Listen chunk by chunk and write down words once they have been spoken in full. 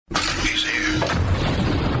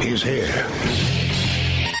is here.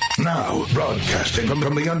 Now, broadcasting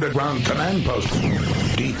from the underground command post,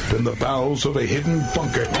 deep in the bowels of a hidden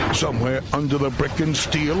bunker, somewhere under the brick and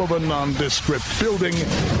steel of a nondescript building,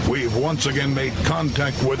 we've once again made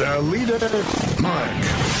contact with our leader, Mark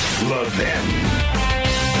Levin.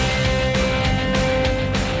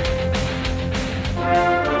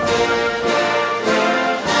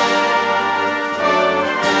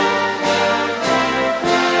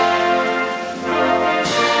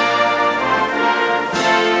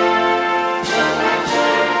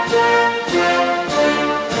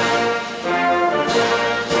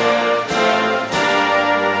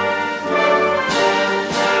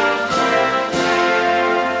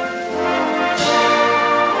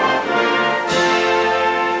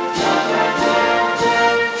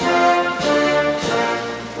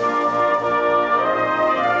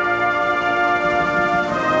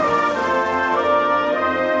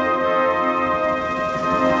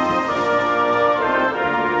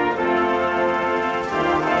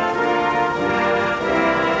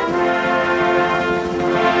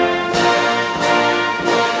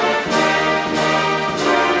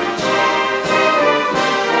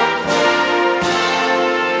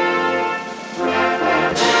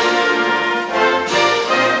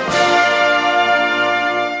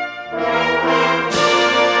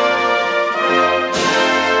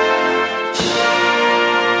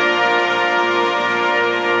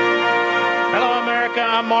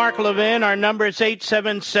 Levin. Our number is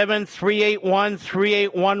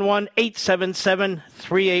 877-381-3811,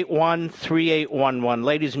 877-381-3811.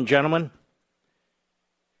 Ladies and gentlemen,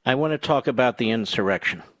 I want to talk about the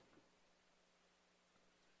insurrection.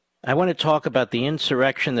 I want to talk about the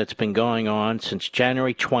insurrection that's been going on since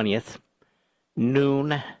January 20th,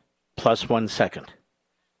 noon plus 1 second.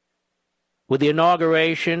 With the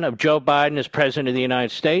inauguration of Joe Biden as President of the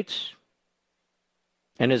United States,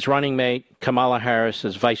 and his running mate, Kamala Harris,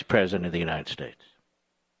 as Vice President of the United States.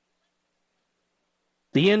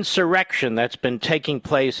 The insurrection that's been taking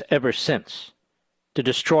place ever since to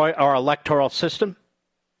destroy our electoral system,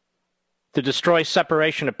 to destroy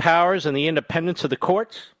separation of powers and the independence of the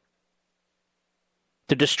courts,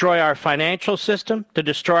 to destroy our financial system, to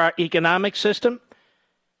destroy our economic system,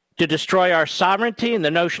 to destroy our sovereignty and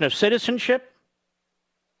the notion of citizenship,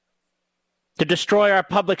 to destroy our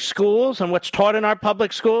public schools and what's taught in our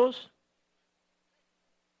public schools.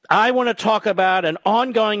 I want to talk about an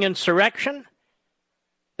ongoing insurrection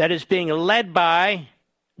that is being led by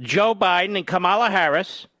Joe Biden and Kamala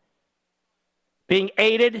Harris, being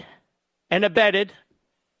aided and abetted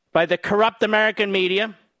by the corrupt American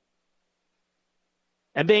media,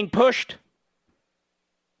 and being pushed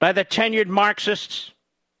by the tenured Marxists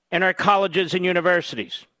in our colleges and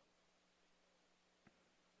universities.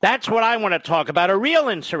 That's what I want to talk about, a real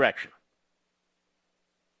insurrection.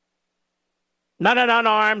 Not an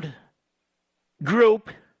unarmed group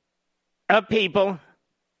of people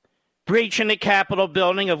breaching the Capitol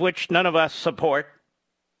building, of which none of us support.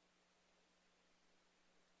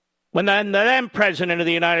 When the then President of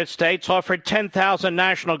the United States offered 10,000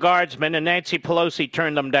 National Guardsmen and Nancy Pelosi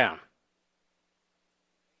turned them down.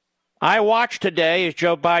 I watched today as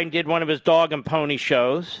Joe Biden did one of his dog and pony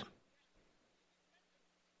shows.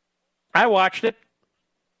 I watched it.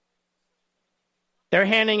 They're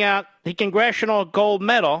handing out the Congressional Gold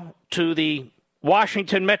Medal to the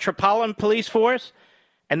Washington Metropolitan Police Force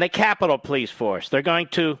and the Capitol Police Force. They're going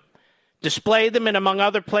to display them in, among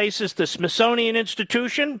other places, the Smithsonian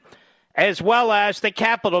Institution, as well as the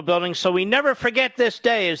Capitol building. So we never forget this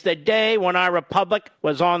day as the day when our republic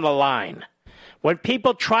was on the line. When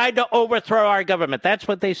people tried to overthrow our government, that's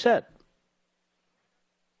what they said.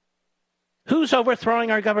 Who's overthrowing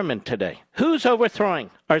our government today? Who's overthrowing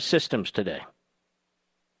our systems today?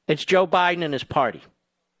 It's Joe Biden and his party.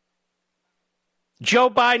 Joe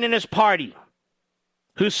Biden and his party,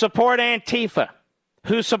 who support Antifa,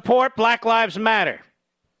 who support Black Lives Matter.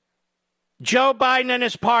 Joe Biden and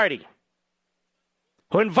his party,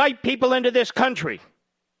 who invite people into this country,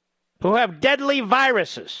 who have deadly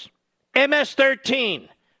viruses, MS-13,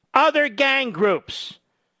 other gang groups,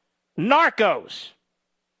 narcos.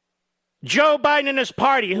 Joe Biden and his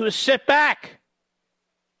party, who sit back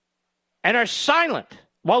and are silent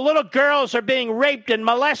while little girls are being raped and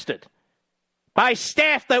molested by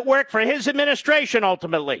staff that work for his administration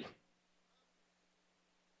ultimately.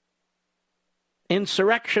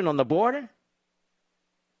 Insurrection on the border,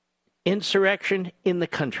 insurrection in the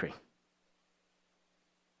country.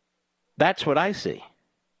 That's what I see.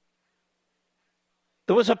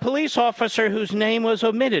 There was a police officer whose name was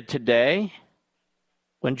omitted today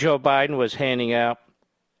when Joe Biden was handing out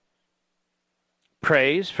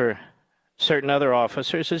praise for certain other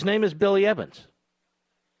officers. His name is Billy Evans.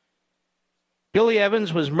 Billy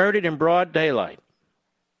Evans was murdered in broad daylight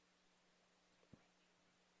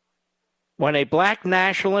when a black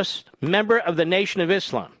nationalist member of the Nation of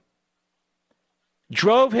Islam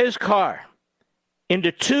drove his car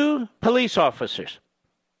into two police officers,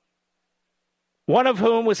 one of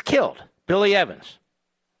whom was killed, Billy Evans,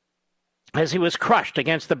 as he was crushed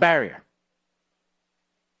against the barrier.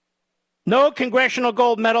 No Congressional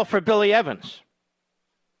Gold Medal for Billy Evans.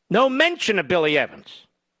 No mention of Billy Evans.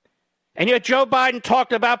 And yet Joe Biden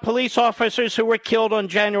talked about police officers who were killed on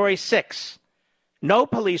January 6th. No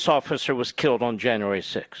police officer was killed on January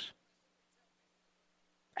 6th.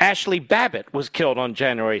 Ashley Babbitt was killed on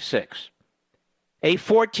January 6th, a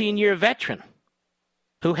 14-year veteran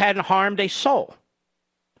who hadn't harmed a soul.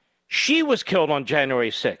 She was killed on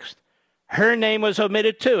January 6th. Her name was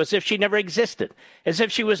omitted too, as if she never existed, as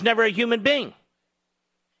if she was never a human being.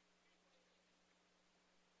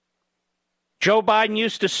 Joe Biden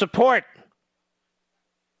used to support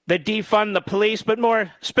the defund the police, but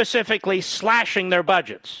more specifically, slashing their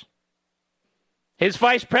budgets. His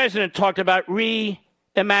vice president talked about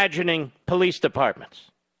reimagining police departments.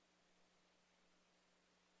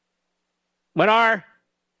 When our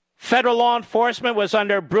federal law enforcement was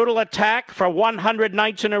under brutal attack for 100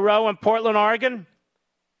 nights in a row in Portland, Oregon,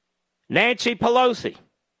 Nancy Pelosi,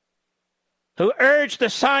 who urged the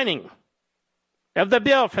signing of the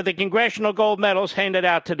bill for the Congressional Gold Medals handed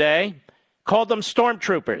out today, called them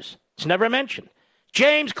stormtroopers. It's never mentioned.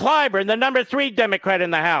 James Clyburn, the number 3 Democrat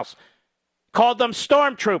in the House, called them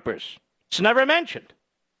stormtroopers. It's never mentioned.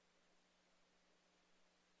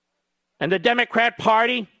 And the Democrat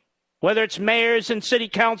Party, whether it's mayors and city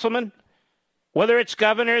councilmen, whether it's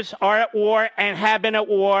governors, are at war and have been at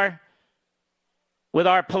war with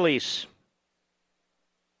our police.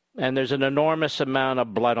 And there's an enormous amount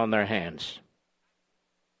of blood on their hands.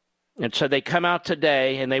 And so they come out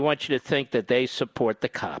today and they want you to think that they support the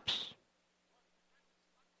cops.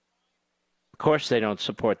 Of course they don't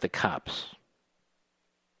support the cops.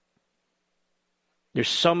 There's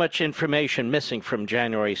so much information missing from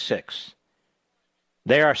January 6th.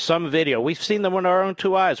 There are some video. We've seen them with our own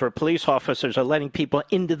 2 eyes where police officers are letting people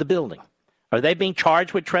into the building. Are they being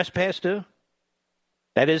charged with trespass too?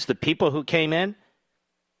 That is, the people who came in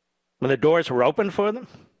when the doors were open for them?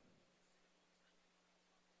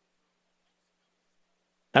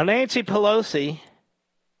 Now, Nancy Pelosi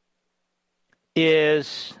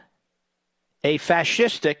is a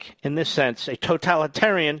fascistic, in this sense, a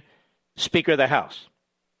totalitarian Speaker of the House.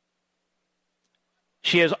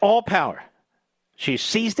 She has all power. She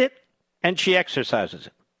seized it, and she exercises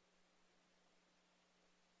it.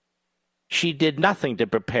 She did nothing to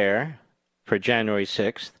prepare for January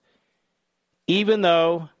 6th, even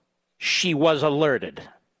though she was alerted.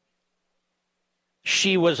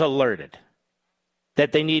 She was alerted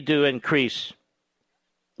that they need to increase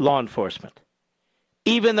law enforcement,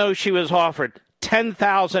 even though she was offered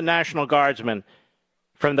 10,000 National Guardsmen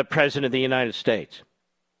from the President of the United States.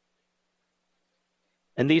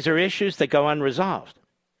 And these are issues that go unresolved.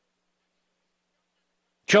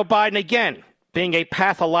 Joe Biden, again, being a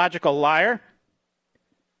pathological liar,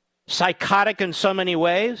 psychotic in so many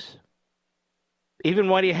ways, even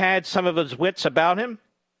when he had some of his wits about him,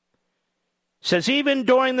 says even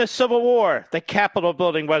during the Civil War, the Capitol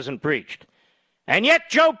building wasn't breached. And yet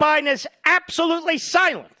Joe Biden is absolutely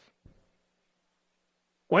silent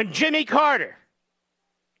when Jimmy Carter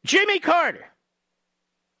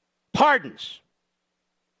pardons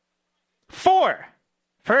 4,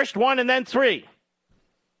 first 1 and then 3,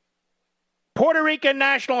 Puerto Rican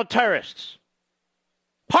national terrorists,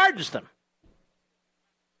 pardons them,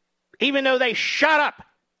 even though they shot up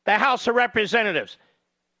the House of Representatives,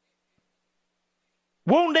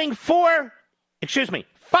 wounding 5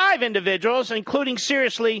 individuals, including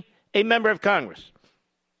seriously a member of Congress.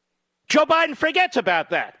 Joe Biden forgets about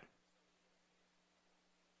that.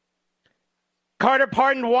 Carter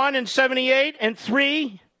pardoned 1 in 78 and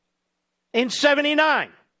 3 in 79.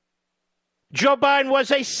 Joe Biden was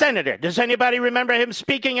a senator. Does anybody remember him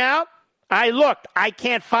speaking out? I looked. I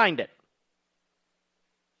can't find it.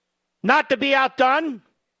 Not to be outdone.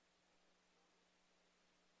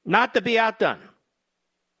 Not to be outdone.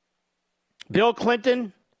 Bill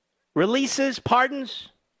Clinton releases pardons,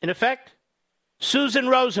 in effect. Susan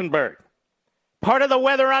Rosenberg, part of the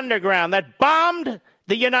Weather Underground that bombed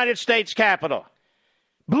the United States Capitol,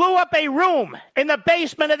 blew up a room in the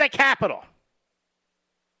basement of the Capitol.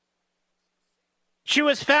 She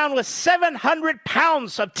was found with 700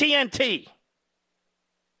 pounds of TNT.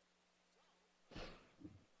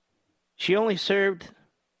 She only served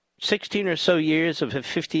 16 or so years of a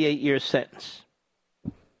 58-year sentence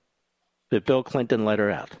that Bill Clinton let her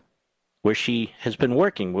out, where she has been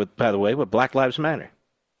working with, by the way, with Black Lives Matter.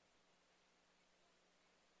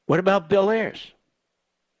 What about Bill Ayers?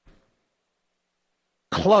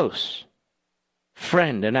 Close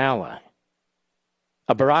friend and ally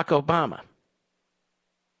of Barack Obama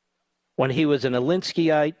when he was an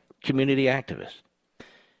Alinskyite community activist.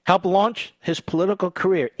 Helped launch his political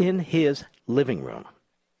career in his living room.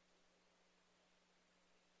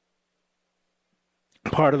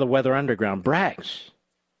 Part of the Weather Underground brags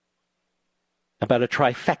about a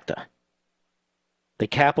trifecta: the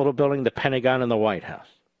Capitol building, the Pentagon, and the White House.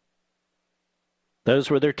 Those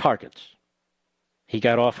were their targets. He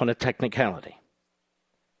got off on a technicality.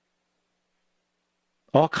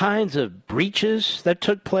 All kinds of breaches that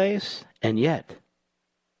took place, and yet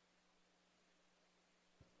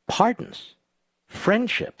pardons,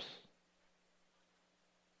 friendships.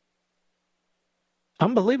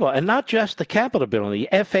 Unbelievable. And not just the Capitol building, the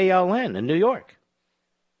FALN in New York.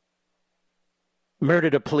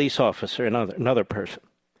 Murdered a police officer, another person.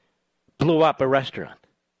 Blew up a restaurant.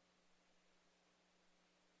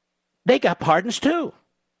 They got pardons too.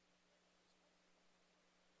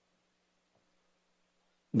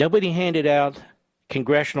 Nobody handed out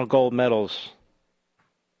congressional gold medals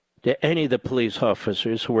to any of the police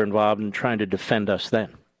officers who were involved in trying to defend us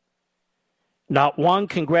then. Not one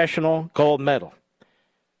congressional gold medal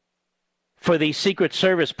for the Secret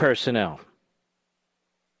Service personnel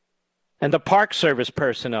and the Park Service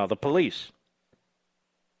personnel, the police,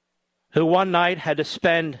 who one night had to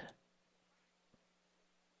spend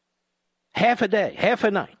half a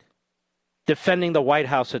night, defending the White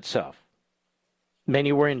House itself.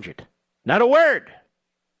 Many were injured. Not a word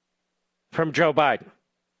from Joe Biden.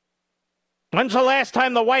 When's the last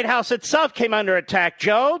time the White House itself came under attack,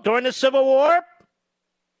 Joe? During the Civil War?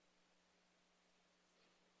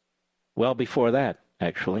 Well before that,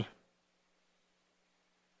 actually.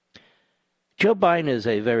 Joe Biden is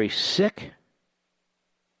a very sick,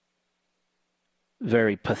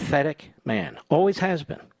 very pathetic man. Always has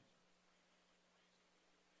been.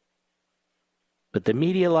 But the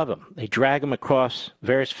media love him. They drag him across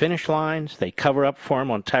various finish lines. They cover up for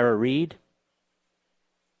him on Tara Reid.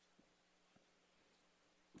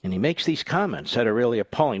 And he makes these comments that are really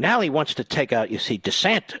appalling. Now he wants to take out, you see,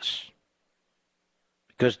 DeSantis.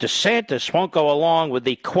 Because DeSantis won't go along with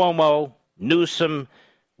the Cuomo, Newsom,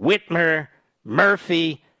 Whitmer,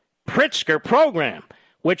 Murphy, Pritzker program,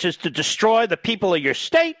 which is to destroy the people of your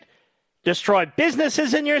state, destroy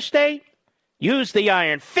businesses in your state, use the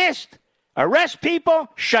iron fist, arrest people,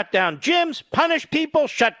 shut down gyms, punish people,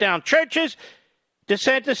 shut down churches.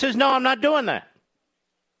 DeSantis says, no, I'm not doing that.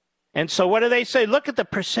 And so what do they say? Look at the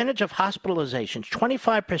percentage of hospitalizations.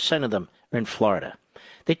 25% of them are in Florida.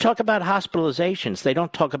 They talk about hospitalizations. They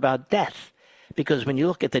don't talk about death. Because when you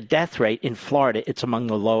look at the death rate in Florida, it's among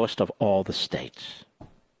the lowest of all the states.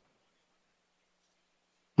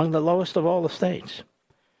 Among the lowest of all the states.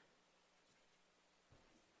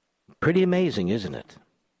 Pretty amazing, isn't it?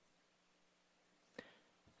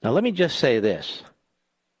 Now, let me just say this.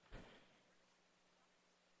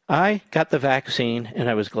 I got the vaccine, and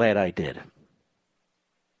I was glad I did.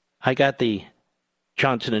 I got the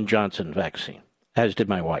Johnson & Johnson vaccine, as did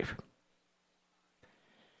my wife.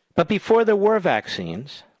 But before there were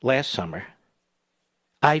vaccines, last summer,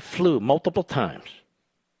 I flew multiple times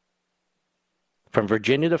from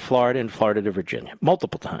Virginia to Florida and Florida to Virginia,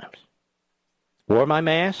 multiple times. Wore my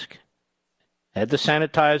mask, had the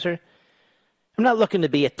sanitizer. I'm not looking to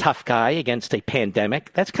be a tough guy against a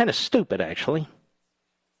pandemic. That's kind of stupid, actually.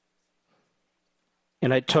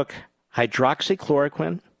 And I took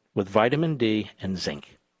hydroxychloroquine with vitamin D and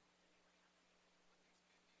zinc.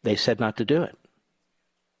 They said not to do it.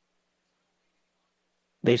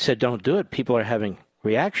 They said don't do it. People are having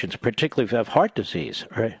reactions, particularly if you have heart disease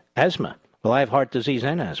or asthma. Well, I have heart disease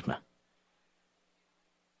and asthma.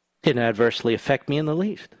 Didn't adversely affect me in the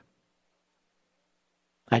least.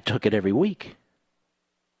 I took it every week.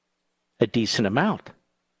 A decent amount.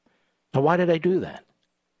 Now, why did I do that?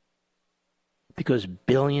 Because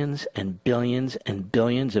billions and billions and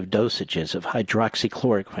billions of dosages of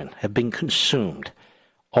hydroxychloroquine have been consumed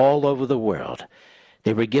all over the world.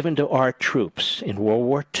 They were given to our troops in World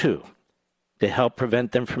War II to help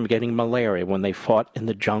prevent them from getting malaria when they fought in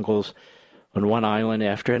the jungles on one island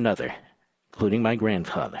after another, including my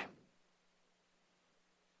grandfather.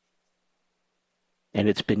 And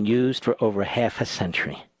it's been used for over half a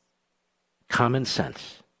century. Common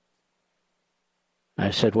sense. I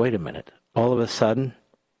said, wait a minute. All of a sudden,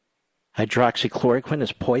 hydroxychloroquine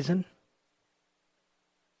is poison?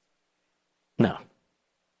 No.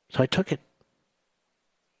 So I took it.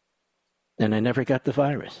 And I never got the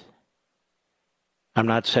virus. I'm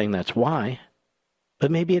not saying that's why,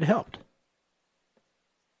 but maybe it helped.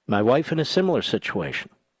 My wife in a similar situation.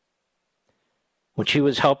 When she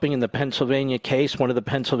was helping in the Pennsylvania case, one of the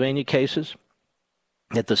Pennsylvania cases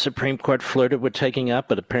that the Supreme Court flirted with taking up,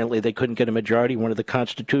 but apparently they couldn't get a majority, one of the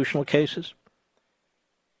constitutional cases,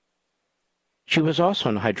 she was also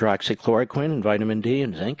on hydroxychloroquine and vitamin D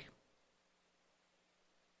and zinc.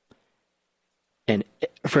 And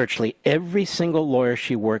virtually every single lawyer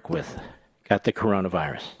she worked with got the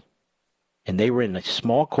coronavirus. And they were in the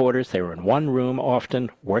small quarters. They were in one room often,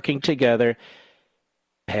 working together,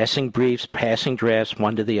 passing briefs, passing drafts,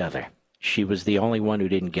 one to the other. She was the only one who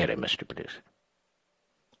didn't get it, Mr. Producer.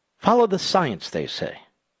 Follow the science, they say.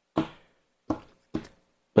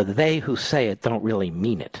 But they who say it don't really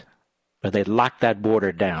mean it. Or they lock that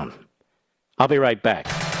border down. I'll be right back.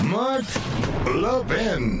 Mark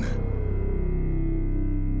Levin.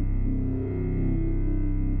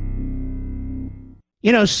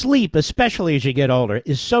 You know, sleep, especially as you get older,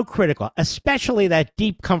 is so critical, especially that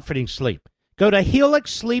deep, comforting sleep. Go to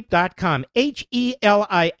helixsleep.com,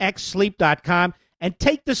 Helix sleep.com, and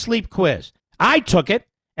take the sleep quiz. I took it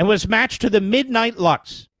and was matched to the Midnight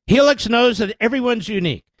Lux. Helix knows that everyone's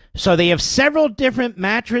unique, so they have several different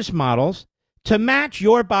mattress models to match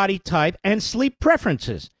your body type and sleep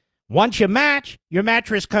preferences. Once you match, your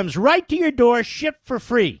mattress comes right to your door, shipped for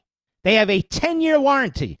free. They have a 10-year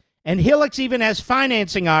warranty. And Helix even has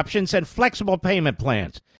financing options and flexible payment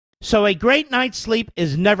plans. So a great night's sleep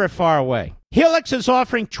is never far away. Helix is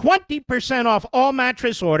offering 20% off all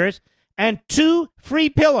mattress orders and 2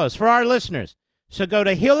 free pillows for our listeners. So go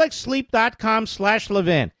to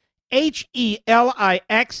helixsleep.com/Levin,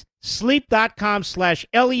 HELIX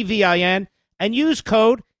sleep.com/LEVIN, and use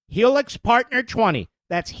code HelixPartner20.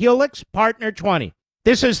 That's HelixPartner20.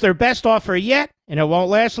 This is their best offer yet, and it won't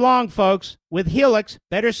last long, folks. With Helix,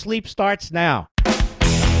 better sleep starts now.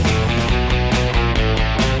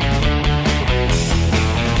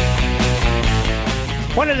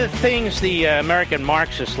 One of the things the American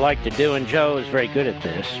Marxists like to do, and Joe is very good at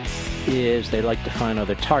this, is they like to find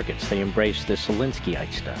other targets. They embrace this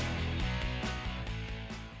Alinskyite stuff.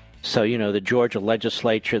 So, you know, the Georgia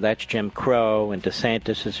legislature, that's Jim Crow, and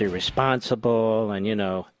DeSantis is irresponsible, and, you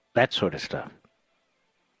know, that sort of stuff.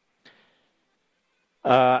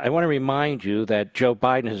 I want to remind you that Joe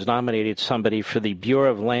Biden has nominated somebody for the Bureau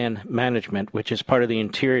of Land Management, which is part of the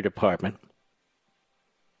Interior Department,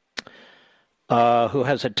 who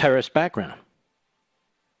has a terrorist background.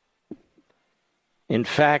 In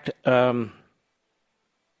fact,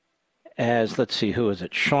 as, let's see, who is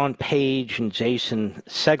it? Sean Page and Jason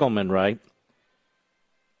Segelman, right?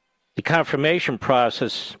 The confirmation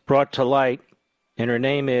process brought to light, and her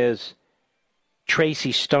name is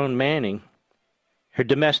Tracy Stone-Manning. Her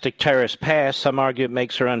domestic terrorist past, some argue it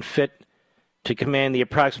makes her unfit to command the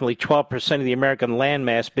approximately 12% of the American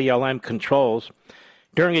landmass BLM controls.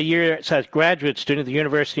 During a year as a graduate student at the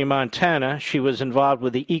University of Montana, she was involved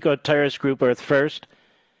with the eco-terrorist group Earth First,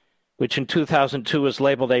 which in 2002 was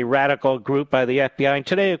labeled a radical group by the FBI, and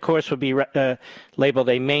today, of course, would be labeled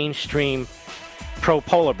a mainstream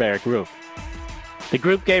pro-polar bear group. The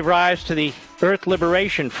group gave rise to the Earth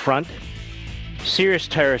Liberation Front, serious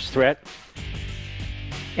terrorist threat.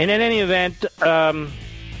 And in any event,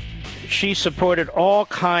 she supported all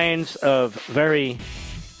kinds of very,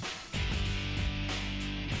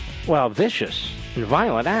 well, vicious and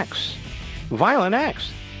violent acts. Violent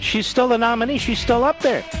acts. She's still the nominee. She's still up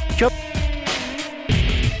there. Joe.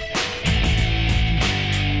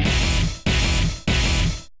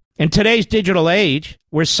 In today's digital age,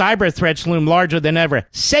 where cyber threats loom larger than ever,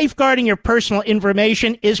 safeguarding your personal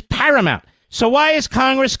information is paramount. So why is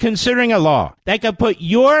Congress considering a law that could put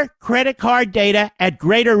your credit card data at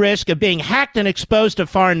greater risk of being hacked and exposed to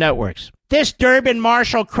foreign networks? This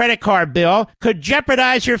Durbin-Marshall credit card bill could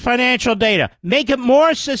jeopardize your financial data, make it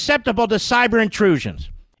more susceptible to cyber intrusions.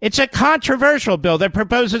 It's a controversial bill that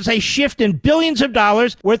proposes a shift in billions of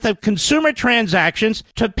dollars worth of consumer transactions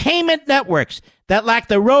to payment networks that lack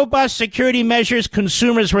the robust security measures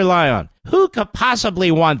consumers rely on. Who could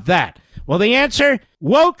possibly want that? Well, the answer?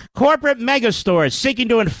 Woke corporate megastores seeking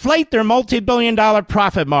to inflate their multi-billion-dollar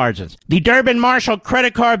profit margins. The Durbin-Marshall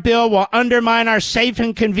credit card bill will undermine our safe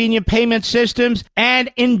and convenient payment systems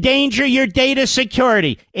and endanger your data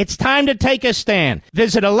security. It's time to take a stand.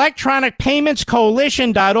 Visit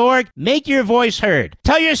electronicpaymentscoalition.org. Make your voice heard.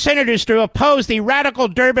 Tell your senators to oppose the radical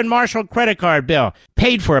Durbin-Marshall credit card bill,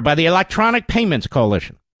 paid for by the Electronic Payments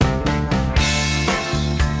Coalition.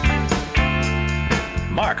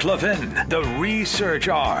 Mark Levin, the research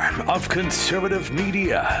arm of conservative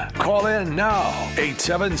media. Call in now,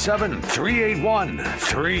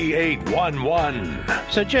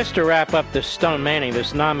 877-381-3811. So just to wrap up this Stone-Manning,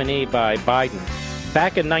 this nominee by Biden.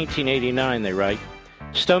 Back in 1989, they write,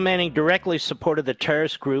 Stone-Manning directly supported the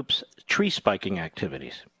terrorist group's tree spiking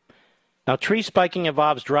activities. Now, tree spiking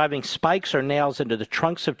involves driving spikes or nails into the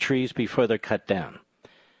trunks of trees before they're cut down.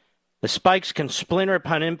 The spikes can splinter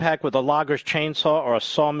upon impact with a logger's chainsaw or a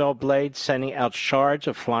sawmill blade, sending out shards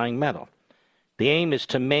of flying metal. The aim is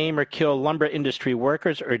to maim or kill lumber industry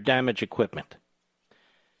workers or damage equipment.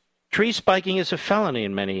 Tree spiking is a felony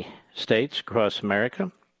in many states across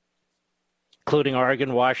America, including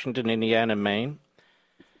Oregon, Washington, Indiana, and Maine.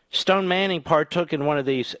 Stone-Manning partook in one of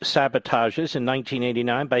these sabotages in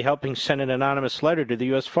 1989 by helping send an anonymous letter to the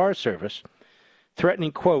U.S. Forest Service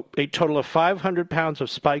threatening, quote, a total of 500 pounds of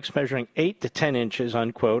spikes measuring 8 to 10 inches,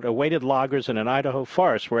 unquote, awaited loggers in an Idaho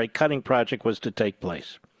forest where a cutting project was to take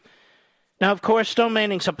place. Now, of course,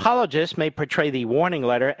 Stone-Manning's apologists may portray the warning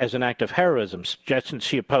letter as an act of heroism, suggesting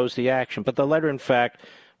she opposed the action, but the letter, in fact,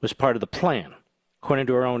 was part of the plan, according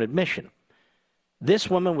to her own admission. This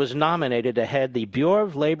woman was nominated to head the Bureau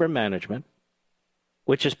of Labor Management,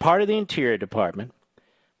 which is part of the Interior Department,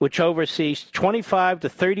 which oversees 25 to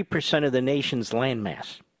 30% of the nation's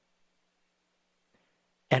landmass.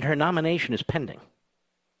 And her nomination is pending.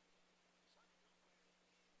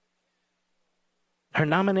 Her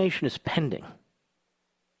nomination is pending.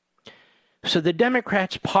 So the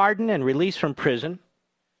Democrats pardon and release from prison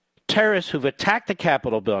terrorists who've attacked the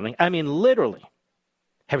Capitol building, I mean literally,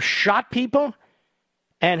 have shot people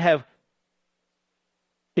and have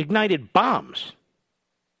ignited bombs.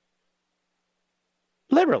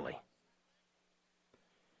 Literally.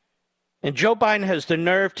 And Joe Biden has the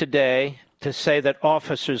nerve today to say that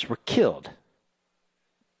officers were killed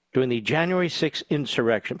during the January 6th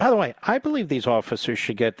insurrection. By the way, I believe these officers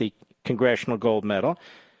should get the Congressional Gold Medal,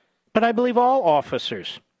 but I believe all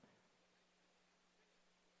officers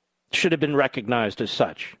should have been recognized as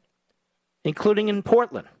such, including in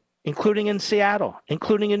Portland, including in Seattle,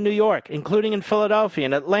 including in New York, including in Philadelphia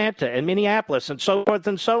and Atlanta and Minneapolis and so forth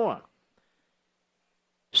and so on.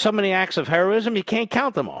 So many acts of heroism, you can't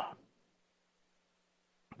count them all.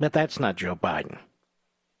 But that's not Joe Biden.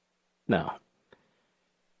 No.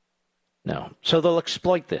 No. So they'll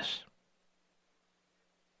exploit this.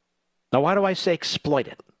 Now, why do I say exploit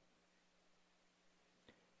it?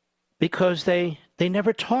 Because they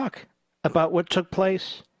never talk about what took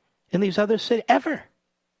place in these other cities, ever.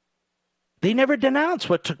 They never denounce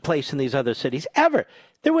what took place in these other cities, ever.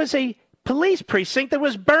 There was a police precinct that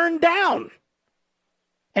was burned down.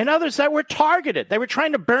 And others that were targeted. They were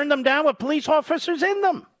trying to burn them down with police officers in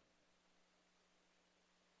them.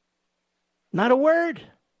 Not a word.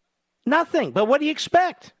 Nothing. But what do you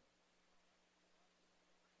expect?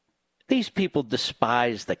 These people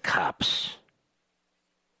despise the cops.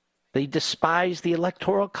 They despise the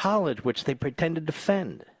Electoral College, which they pretend to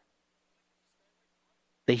defend.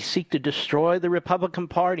 They seek to destroy the Republican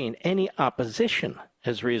Party and any opposition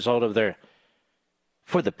as a result of their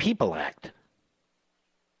For the People Act.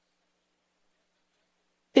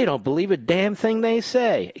 They don't believe a damn thing they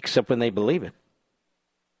say, except when they believe it.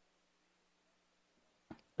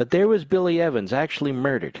 But there was Billy Evans actually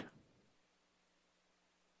murdered.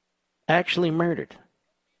 Actually murdered.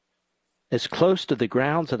 As close to the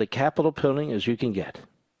grounds of the Capitol building as you can get.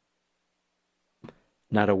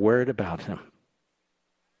 Not a word about him.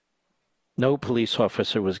 No police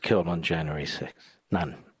officer was killed on January 6th.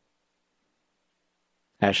 None.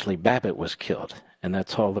 Ashley Babbitt was killed, and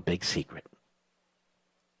that's all the big secret.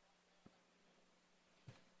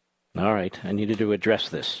 All right, I needed to address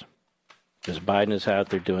this because Biden is out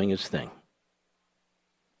there doing his thing.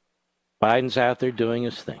 Biden's out there doing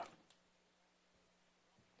his thing.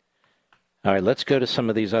 All right, let's go to some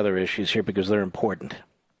of these other issues here because they're important.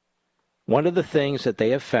 One of the things that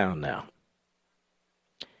they have found now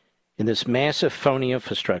in this massive phony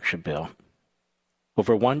infrastructure bill,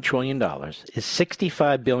 over $1 trillion, is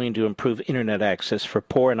 $65 billion to improve internet access for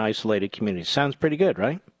poor and isolated communities. Sounds pretty good,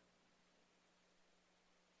 right?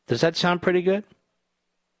 Does that sound pretty good?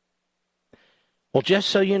 Well, just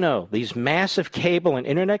so you know, these massive cable and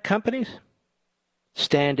internet companies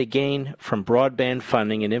stand to gain from broadband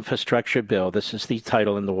funding and infrastructure bill. This is the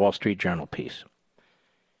title in the Wall Street Journal piece.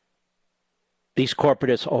 These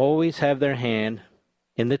corporatists always have their hand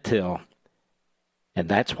in the till, and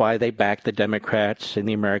that's why they back the Democrats and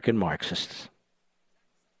the American Marxists,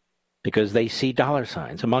 because they see dollar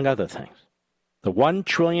signs, among other things. The $1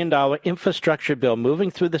 trillion infrastructure bill moving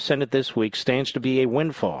through the Senate this week stands to be a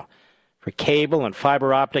windfall for cable and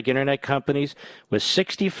fiber optic internet companies, with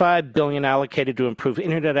 $65 billion allocated to improve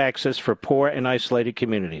internet access for poor and isolated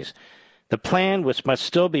communities. The plan, which must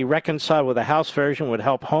still be reconciled with the House version, would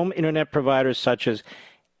help home internet providers such as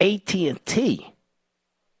AT&T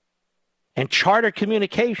and Charter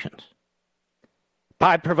Communications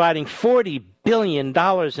by providing $40 billion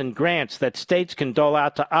in grants that states can dole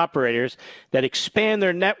out to operators that expand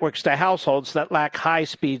their networks to households that lack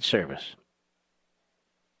high-speed service.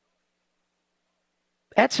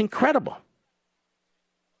 That's incredible.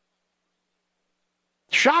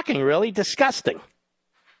 Shocking, really. Disgusting.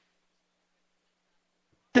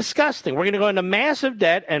 Disgusting. We're going to go into massive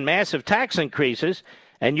debt and massive tax increases,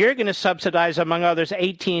 and you're going to subsidize, among others,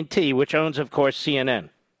 AT&T, which owns, of course, CNN.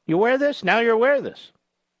 You aware of this? Now you're aware of this.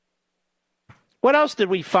 What else did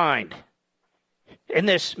we find in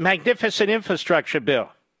this magnificent infrastructure bill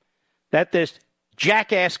that this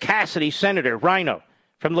jackass Cassidy, Senator Rhino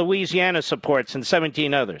from Louisiana, supports, and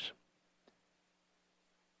 17 others?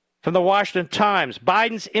 From the Washington Times,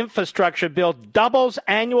 Biden's infrastructure bill doubles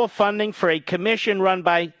annual funding for a commission run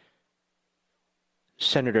by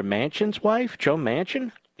Senator Manchin's wife, Joe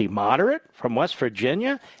Manchin, the moderate from West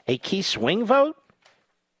Virginia, a key swing vote.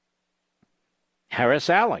 Harris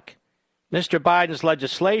Alec. Mr. Biden's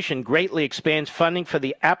legislation greatly expands funding for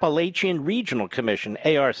the Appalachian Regional Commission,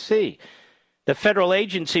 ARC, the federal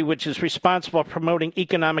agency which is responsible for promoting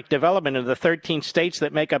economic development in the 13 states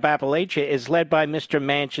that make up Appalachia is led by Mr.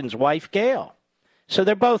 Manchin's wife, Gail. So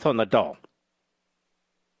they're both on the dole.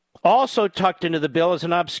 Also tucked into the bill is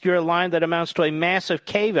an obscure line that amounts to a massive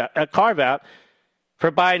carve-out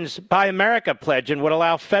for Biden's Buy America pledge and would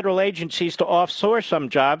allow federal agencies to offshore some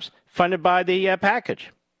jobs funded by the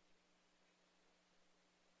package.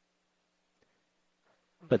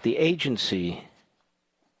 But the agency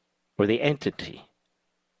or the entity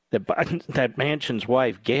that Manchin's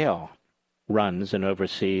wife, Gail, runs and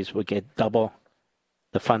oversees will get double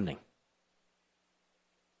the funding.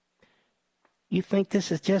 You think this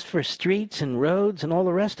is just for streets and roads and all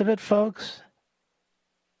the rest of it, folks?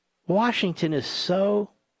 Washington is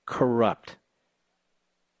so corrupt.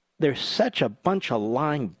 They're such a bunch of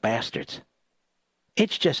lying bastards.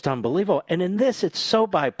 It's just unbelievable. And in this, it's so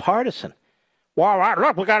bipartisan. Well,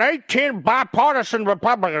 look, we got 18 bipartisan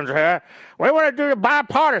Republicans here. We want to do the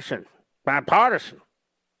bipartisan.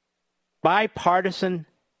 Bipartisan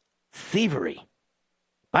thievery.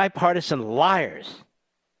 Bipartisan liars.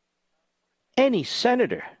 Any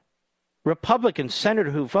senator, Republican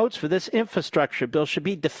senator who votes for this infrastructure bill should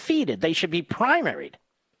be defeated. They should be primaried.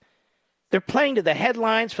 They're playing to the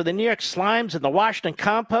headlines for the New York Slimes and the Washington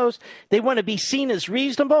Compost. They want to be seen as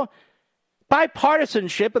reasonable.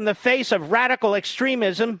 Bipartisanship in the face of radical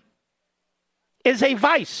extremism is a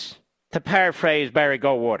vice, to paraphrase Barry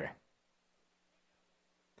Goldwater.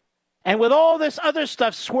 And with all this other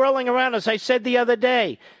stuff swirling around, as I said the other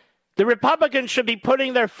day, the Republicans should be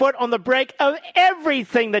putting their foot on the brake of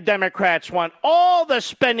everything the Democrats want, all the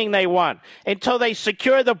spending they want, until they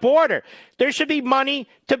secure the border. There should be money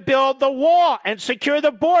to build the wall and secure the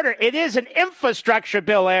border. It is an infrastructure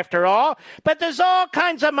bill, after all, but there's all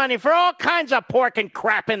kinds of money for all kinds of pork and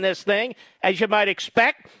crap in this thing, as you might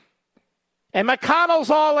expect. And McConnell's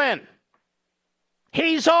all in.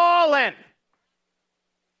 He's all in.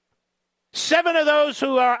 7 of those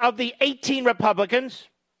who are of the 18 Republicans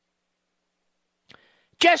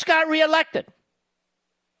just got reelected.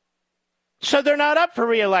 So they're not up for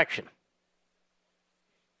reelection.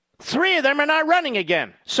 3 of them are not running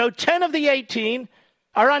again. So 10 of the 18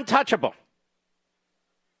 are untouchable.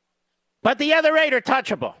 But the other 8 are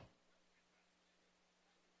touchable.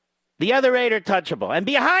 The other 8 are touchable. And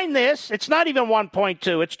behind this, it's not even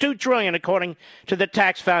 1.2. It's $2 trillion, according to the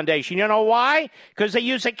Tax Foundation. You know why? Because they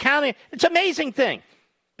use accounting. It's an amazing thing.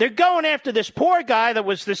 They're going after this poor guy that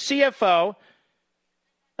was the CFO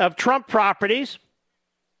of Trump Properties.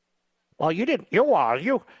 Well, you didn't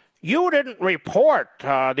report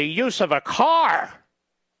the use of a car.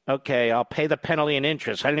 Okay, I'll pay the penalty and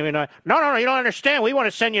interest. I didn't even know. No, you don't understand. We want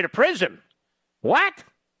to send you to prison. What?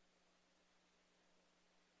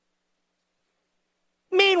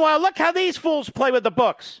 Meanwhile, look how these fools play with the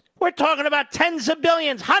books. We're talking about tens of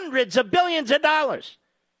billions, hundreds of billions of dollars.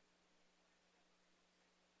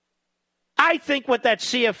 I think what that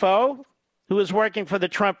CFO who was working for the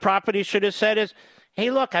Trump Properties should have said is,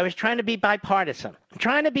 hey, look, I was trying to be bipartisan.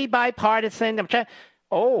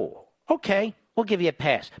 Oh, okay, we'll give you a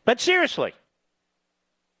pass. But seriously,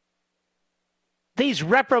 these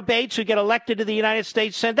reprobates who get elected to the United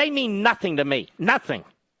States Senate, they mean nothing to me. Nothing.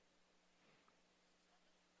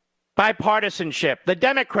 Bipartisanship. The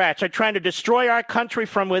Democrats are trying to destroy our country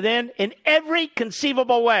from within in every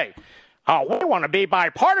conceivable way. Oh, we want to be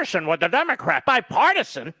bipartisan with the Democrat.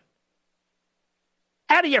 Bipartisan?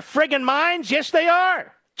 Out of your friggin' minds? Yes, they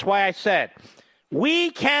are. That's why I said,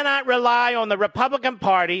 we cannot rely on the Republican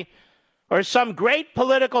Party or some great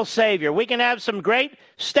political savior. We can have some great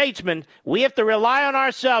statesmen. We have to rely on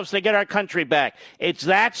ourselves to get our country back. It's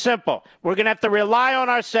that simple. We're going to have to rely on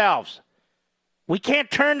ourselves. We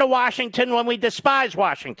can't turn to Washington when we despise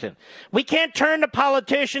Washington. We can't turn to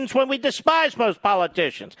politicians when we despise most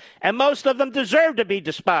politicians. And most of them deserve to be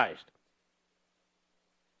despised.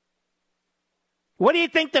 What do you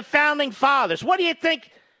think the founding fathers, what do you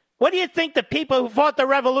think the people who fought the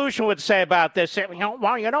revolution would say about this?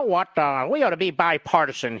 Well, you know what? We ought to be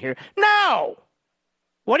bipartisan here. No!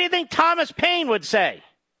 What do you think Thomas Paine would say?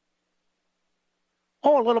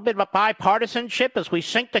 Oh, a little bit of bipartisanship as we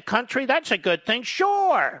sink the country? That's a good thing.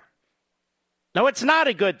 Sure. No, it's not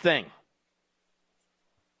a good thing.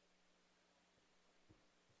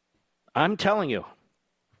 I'm telling you.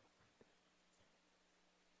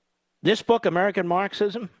 This book, American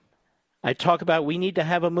Marxism, I talk about we need to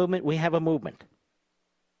have a movement. We have a movement.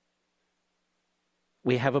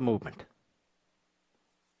 We have a movement.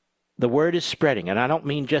 The word is spreading, and I don't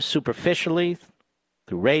mean just superficially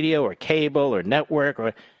through radio or cable or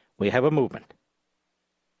network. We have a movement.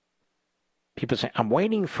 People say, I'm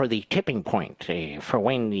waiting for the tipping point for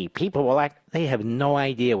when the people will act. They have no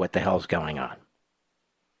idea what the hell's going on.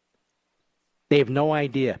 They have no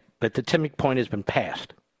idea, but the tipping point has been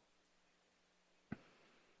passed.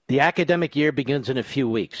 The academic year begins in a few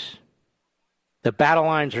weeks. The battle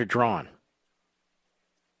lines are drawn.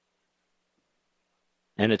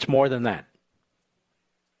 And it's more than that.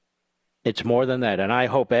 It's more than that. And I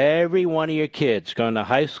hope every one of your kids going to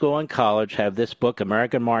high school and college have this book,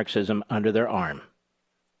 American Marxism, under their arm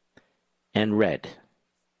and read.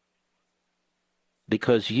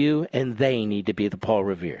 Because you and they need to be the Paul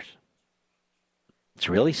Reveres. It's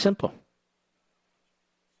really simple.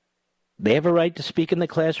 They have a right to speak in the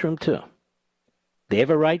classroom, too. They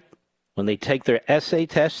have a right, when they take their essay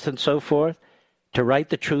tests and so forth, to write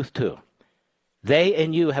the truth, too. They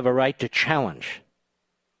and you have a right to challenge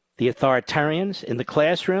the authoritarians in the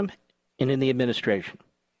classroom and in the administration.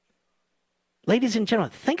 Ladies and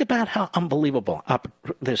gentlemen, think about how unbelievable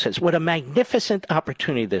this is. What a magnificent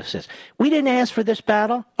opportunity this is. We didn't ask for this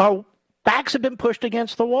battle. Our backs have been pushed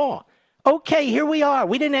against the wall. Okay, here we are.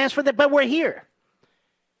 We didn't ask for that, but we're here.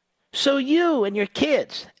 So you and your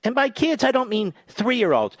kids, and by kids I don't mean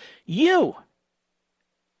 3-year-olds, you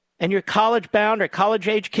and your college-bound or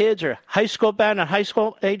college-age kids or high school-bound and high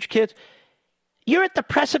school-age kids, you're at the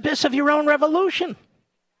precipice of your own revolution.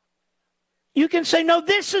 You can say, no,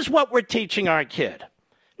 this is what we're teaching our kid.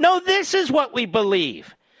 No, this is what we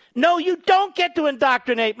believe. No, you don't get to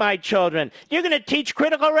indoctrinate my children. You're going to teach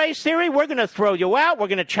critical race theory. We're going to throw you out. We're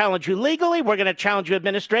going to challenge you legally. We're going to challenge you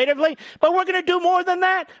administratively. But we're going to do more than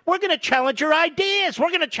that. We're going to challenge your ideas. We're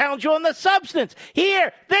going to challenge you on the substance.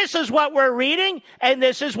 Here, this is what we're reading, and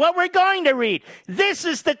this is what we're going to read. This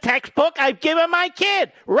is the textbook I've given my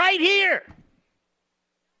kid right here.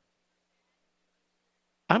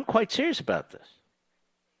 I'm quite serious about this.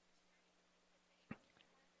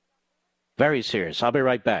 Very serious. I'll be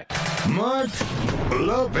right back. Mark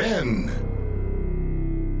Levin.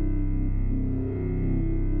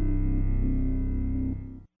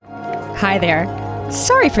 Hi there.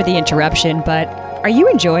 Sorry for the interruption, but are you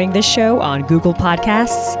enjoying this show on Google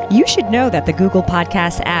Podcasts? You should know that the Google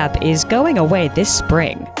Podcasts app is going away this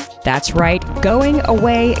spring. That's right, going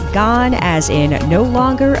away, gone as in no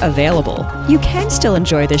longer available. You can still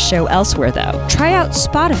enjoy this show elsewhere though. Try out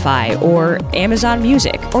Spotify or Amazon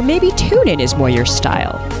Music, or maybe TuneIn is more your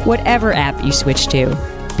style. Whatever app you switch to,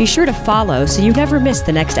 be sure to follow so you never miss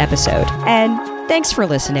the next episode. And thanks for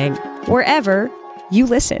listening, wherever you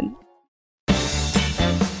listen.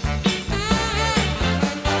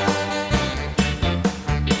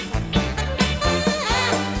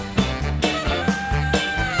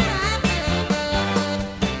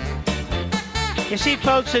 You see,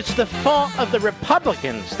 folks, it's the fault of the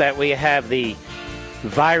Republicans that we have the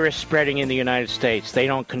virus spreading in the United States. They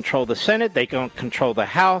don't control the Senate. They don't control the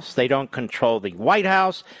House. They don't control the White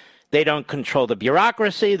House. They don't control the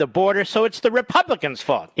bureaucracy, the border. So it's the Republicans'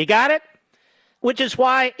 fault. You got it? Which is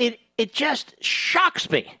why it just shocks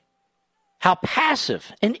me how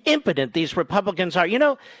passive and impotent these Republicans are. You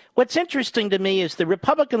know, what's interesting to me is the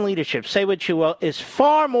Republican leadership, say what you will, is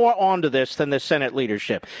far more onto this than the Senate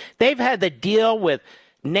leadership. They've had to deal with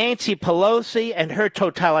Nancy Pelosi and her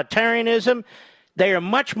totalitarianism. They are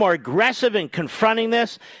much more aggressive in confronting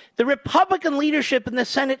this. The Republican leadership in the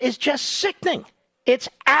Senate is just sickening. It's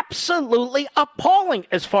absolutely appalling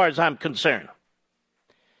as far as I'm concerned.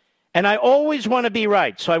 And I always want to be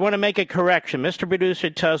right, so I want to make a correction. Mr. Producer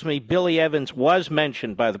tells me Billy Evans was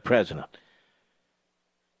mentioned by the president.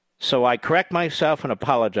 So I correct myself and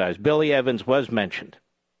apologize. Billy Evans was mentioned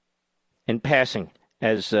in passing,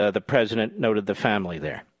 as the president noted the family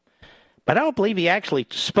there. But I don't believe he actually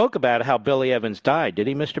spoke about how Billy Evans died, did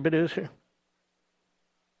he, Mr. Producer?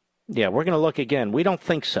 Yeah, we're going to look again. We don't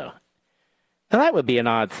think so. Now, that would be an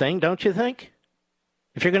odd thing, don't you think?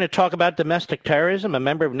 If you're going to talk about domestic terrorism, a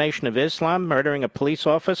member of Nation of Islam murdering a police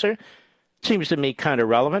officer, seems to me kind of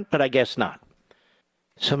relevant, but I guess not.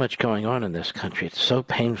 So much going on in this country. It's so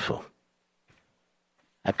painful.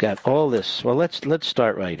 I've got all this. Well, let's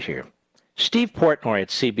start right here. Steve Portnoy at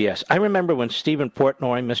CBS. I remember when Stephen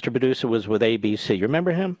Portnoy, Mr. Producer, was with ABC. You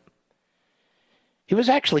remember him? He was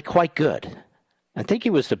actually quite good. I think he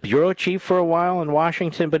was the bureau chief for a while in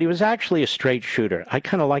Washington, but he was actually a straight shooter. I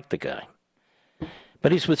kind of liked the guy.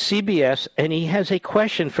 But he's with CBS, and he has a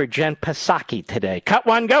question for Jen Psaki today. Cut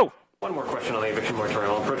one, go. One more question on the eviction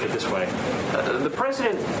moratorium. I'll approach it this way. The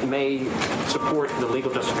president may support the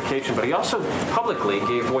legal justification, but he also publicly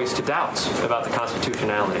gave voice to doubts about the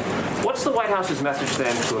constitutionality. What's the White House's message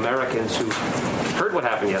then to Americans who heard what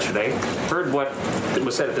happened yesterday, heard what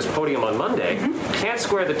was said at this podium on Monday, can't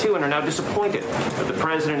square the two and are now disappointed that the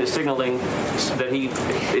president is signaling that he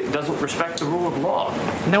doesn't respect the rule of law?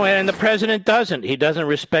 No, and the president doesn't. He doesn't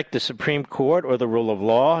respect the Supreme Court or the rule of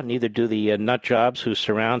law, neither do the nut jobs who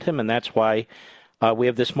surround him, and that's why we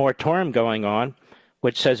have this moratorium going on,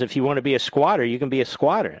 which says if you want to be a squatter, you can be a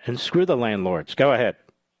squatter, and screw the landlords. Go ahead.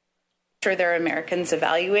 Sure, there are Americans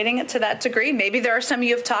evaluating it to that degree. Maybe there are some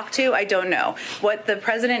you've talked to. I don't know. What the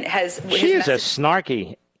president has... She is a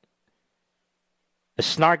snarky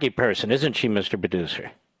person, isn't she, Mr.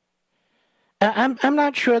 Producer? I'm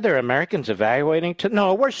not sure there are Americans evaluating to...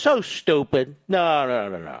 No, we're so stupid.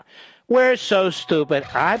 No. We're so stupid.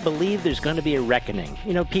 I believe there's going to be a reckoning.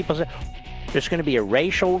 You know, people say, there's going to be a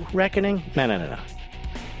racial reckoning? No.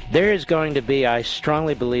 There is going to be, I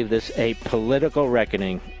strongly believe this, a political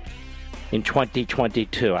reckoning in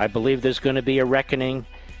 2022. I believe there's going to be a reckoning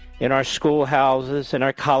in our schoolhouses, in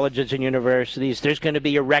our colleges and universities. There's going to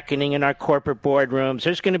be a reckoning in our corporate boardrooms.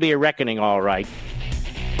 There's going to be a reckoning, all right.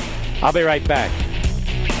 I'll be right back.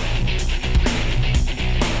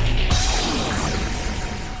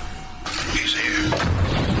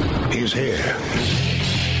 He's here.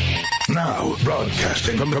 Now,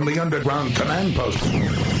 broadcasting from the underground command post,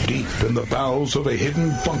 deep in the bowels of a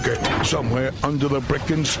hidden bunker, somewhere under the brick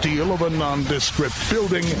and steel of a nondescript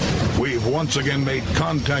building, we've once again made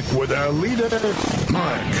contact with our leader,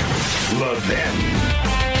 Mark Levin.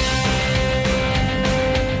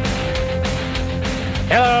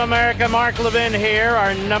 Hello, America. Mark Levin here.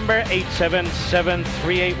 Our number,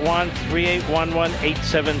 877-381-3811,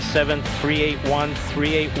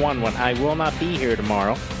 877-381-3811. I will not be here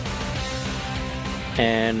tomorrow.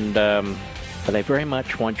 And, but I very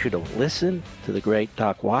much want you to listen to the great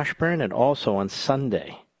Doc Washburn, and also on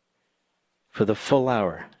Sunday, for the full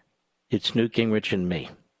hour, it's Newt Gingrich and me.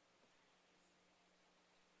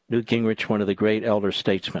 Newt Gingrich, one of the great elder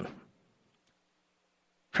statesmen.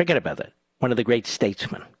 Forget about that. One of the great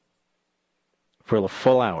statesmen, for a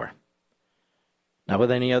full hour, not with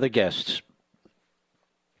any other guests.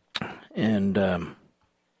 And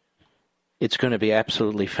it's going to be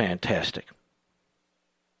absolutely fantastic.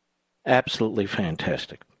 Absolutely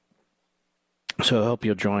fantastic. So I hope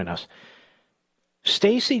you'll join us.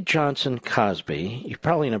 Stacey Johnson Cosby, you've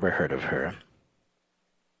probably never heard of her.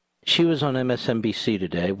 She was on MSNBC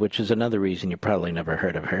today, which is another reason you probably never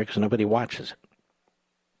heard of her, because nobody watches it.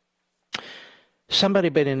 Somebody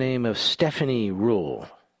by the name of Stephanie Ruhle,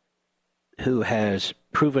 who has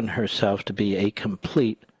proven herself to be a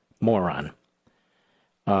complete moron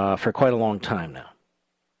for quite a long time now.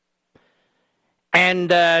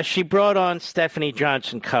 And she brought on Stephanie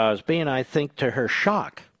Johnson Cosby, and I think to her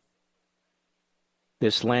shock,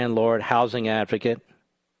 this landlord, housing advocate,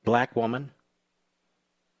 black woman,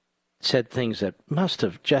 said things that must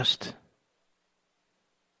have just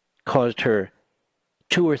caused her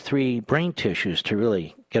 2 or 3 brain tissues to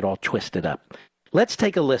really get all twisted up. Let's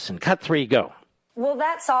take a listen. Cut 3, go. Will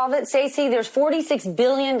that solve it, Stacey? There's $46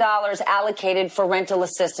 billion allocated for rental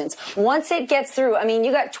assistance. Once it gets through, I mean,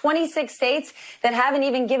 you got 26 states that haven't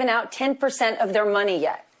even given out 10% of their money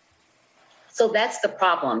yet. So that's the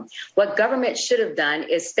problem. What government should have done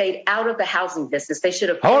is stayed out of the housing business. They should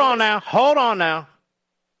have... Hold on now.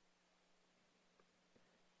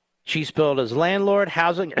 She's billed as landlord,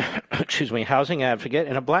 housing advocate,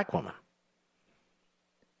 and a black woman.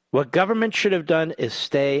 What government should have done is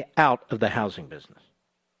stay out of the housing business.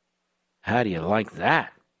 How do you like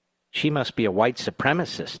that? She must be a white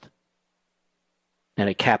supremacist. and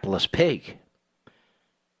a capitalist pig.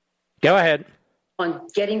 Go ahead. On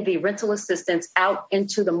getting the rental assistance out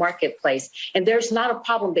into the marketplace. And there's not a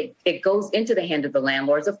problem that it goes into the hand of the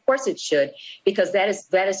landlords. Of course it should, because that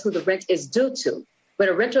is who the rent is due to. When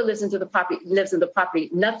a renter lives in the property,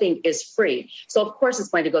 nothing is free. So of course it's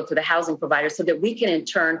going to go to the housing provider so that we can in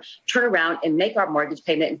turn turn around and make our mortgage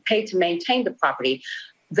payment and pay to maintain the property.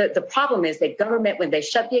 The problem is that government, when they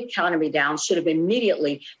shut the economy down, should have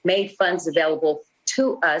immediately made funds available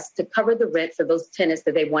to us to cover the rent for those tenants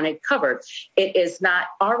that they wanted covered. It is not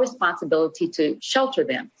our responsibility to shelter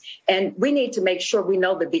them. And we need to make sure we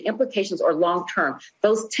know that the implications are long-term.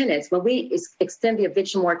 Those tenants, when we extend the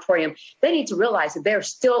eviction moratorium, they need to realize that they're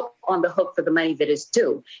still on the hook for the money that is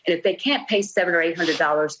due. And if they can't pay $700 or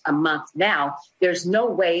 $800 a month now, there's no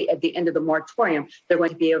way at the end of the moratorium they're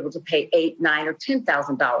going to be able to pay $8,000, $9,000, or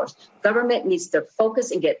 $10,000. Government needs to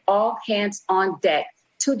focus and get all hands on deck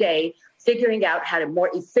today, figuring out how to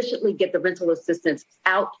more efficiently get the rental assistance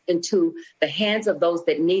out into the hands of those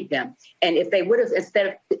that need them. And if they would have, instead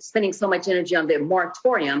of spending so much energy on the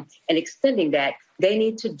moratorium and extending that, they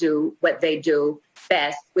need to do what they do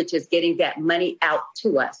best, which is getting that money out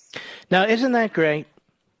to us. Now, isn't that great?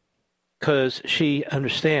 Because she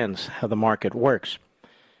understands how the market works.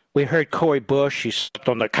 We heard Cori Bush, she stepped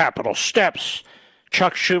on the Capitol steps.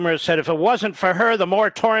 Chuck Schumer said if it wasn't for her, the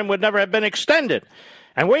moratorium would never have been extended.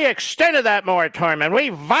 And we extended that moratorium, and we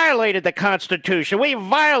violated the Constitution. We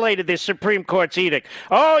violated the Supreme Court's edict.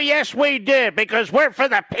 Oh, yes, we did, because we're for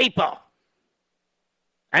the people.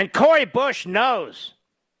 And Cori Bush knows.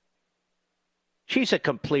 She's a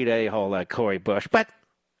complete a-hole, that Cori Bush, but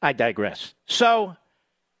I digress. So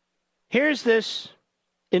here's this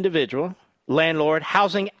individual, landlord,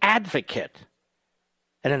 housing advocate,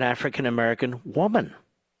 and an African-American woman,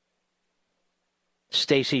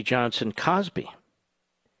 Stacey Johnson Cosby.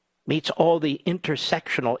 Meets all the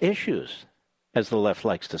intersectional issues, as the left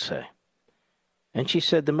likes to say. And she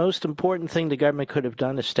said the most important thing the government could have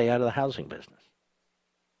done is stay out of the housing business.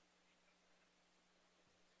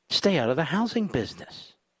 Stay out of the housing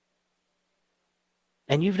business.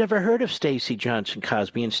 And you've never heard of Stacey Johnson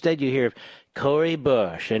Cosby. Instead, you hear of Cori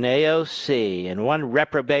Bush and AOC and one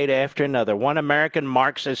reprobate after another, one American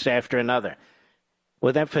Marxist after another,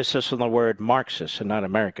 with emphasis on the word Marxist and not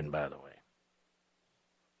American, by the way.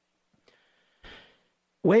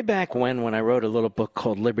 Way back when I wrote a little book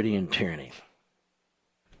called Liberty and Tyranny,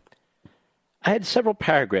 I had several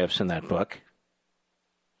paragraphs in that book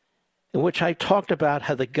in which I talked about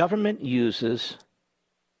how the government uses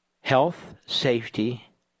health, safety,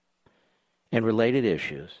 and related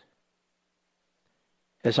issues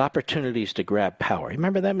as opportunities to grab power.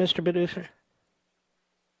 Remember that, Mr. Producer?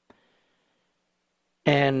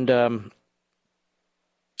 And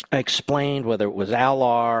I explained whether it was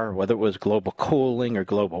ALAR, whether it was global cooling or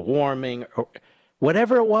global warming, or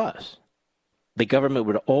whatever it was, the government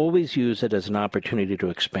would always use it as an opportunity to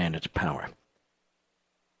expand its power.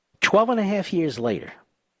 12 and a half years later,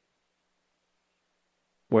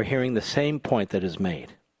 we're hearing the same point that is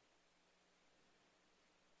made.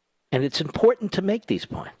 And it's important to make these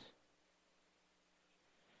points.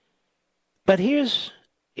 But here's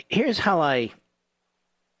how I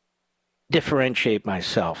differentiate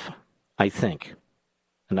myself, I think,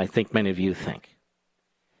 and I think many of you think.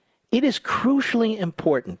 It is crucially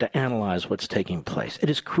important to analyze what's taking place. It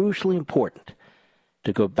is crucially important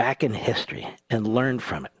to go back in history and learn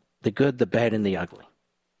from it, the good, the bad, and the ugly.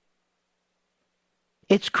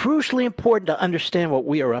 It's crucially important to understand what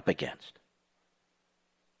we are up against.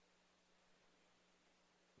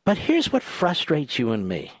 But here's what frustrates you and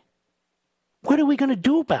me. What are we going to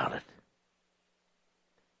do about it?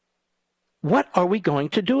 What are we going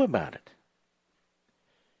to do about it?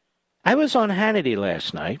 I was on Hannity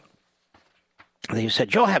last night. They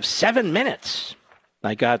said, you'll have 7 minutes.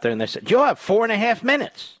 I got there and they said, you'll have 4.5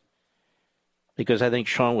 minutes. Because I think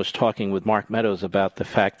Sean was talking with Mark Meadows about the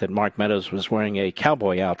fact that Mark Meadows was wearing a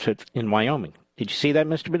cowboy outfit in Wyoming. Did you see that,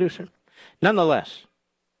 Mr. Producer? Nonetheless,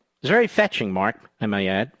 it's very fetching, Mark, I may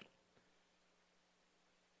add.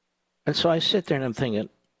 And so I sit there and I'm thinking,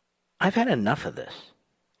 I've had enough of this.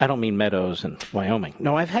 I don't mean Meadows and Wyoming.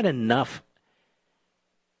 No, I've had enough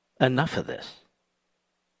of this.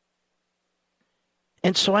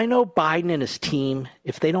 And so I know Biden and his team,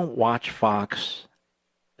 if they don't watch Fox,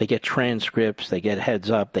 they get transcripts, they get heads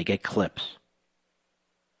up, they get clips.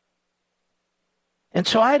 And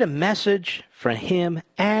so I had a message for him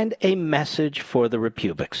and a message for the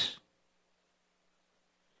Republics.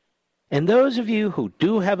 And those of you who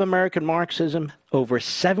do have American Marxism, over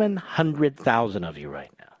 700,000 of you right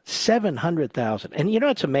now, 700,000. And you know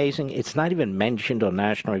what's amazing? It's not even mentioned on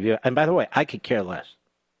National Review. And by the way, I could care less.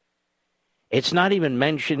 It's not even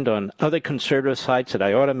mentioned on other conservative sites that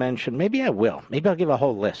I ought to mention. Maybe I will. Maybe I'll give a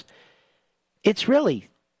whole list. It's really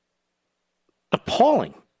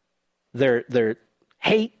appalling. Their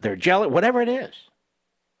hate, their jealous, whatever it is.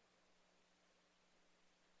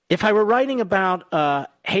 If I were writing about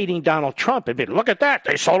hating Donald Trump, it'd be, look at that.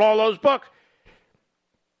 They sold all those books.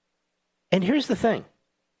 And here's the thing.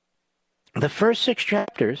 The first 6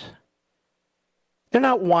 chapters, they're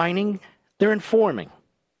not whining, they're informing.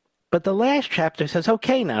 But the last chapter says,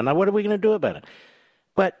 okay, now what are we going to do about it?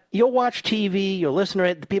 But you'll watch TV, you'll listen to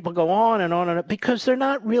it, the people go on and on, because they're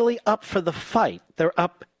not really up for the fight. They're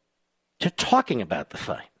up to talking about the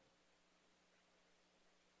fight.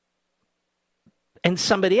 And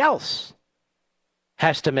somebody else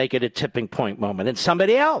has to make it a tipping point moment, and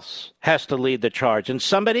somebody else has to lead the charge, and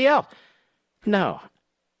somebody else. No.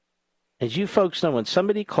 As you folks know, when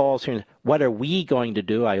somebody calls here, what are we going to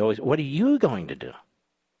do? What are you going to do?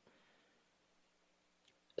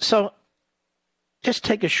 So just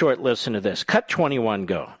take a short listen to this. Cut 21,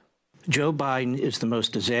 go. Joe Biden is the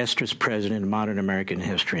most disastrous president in modern American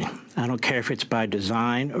history. I don't care if it's by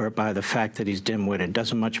design or by the fact that he's dim-witted. It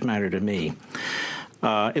doesn't much matter to me.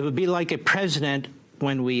 It would be like a president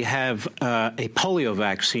when we have a polio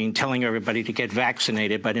vaccine telling everybody to get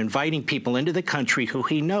vaccinated, but inviting people into the country who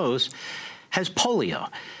he knows has polio.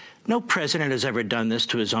 No president has ever done this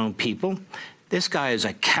to his own people. This guy is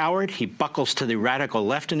a coward. He buckles to the radical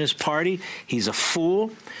left in his party. He's a fool.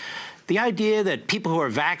 The idea that people who are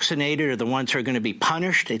vaccinated are the ones who are going to be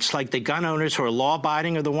punished, it's like the gun owners who are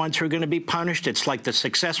law-abiding are the ones who are going to be punished. It's like the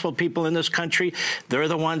successful people in this country, they're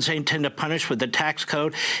the ones they intend to punish with the tax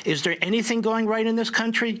code. Is there anything going right in this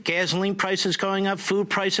country? Gasoline prices going up, food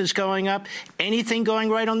prices going up, anything going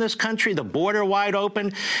right on this country? The border wide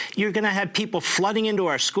open. You're going to have people flooding into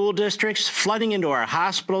our school districts, flooding into our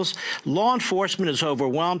hospitals. Law enforcement is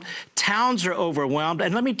overwhelmed. Towns are overwhelmed.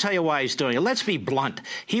 And let me tell you why he's doing it. Let's be blunt.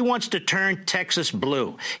 He wants to turn Texas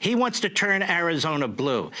blue. He wants to turn Arizona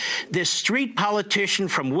blue. This street politician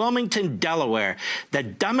from Wilmington, Delaware, the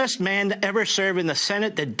dumbest man to ever serve in the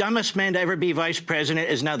Senate, the dumbest man to ever be vice president,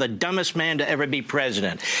 is now the dumbest man to ever be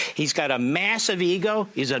president. He's got a massive ego.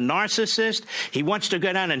 He's a narcissist. He wants to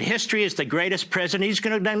go down in history as the greatest president. He's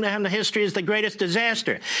going to go down in history as the greatest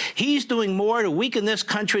disaster. He's doing more to weaken this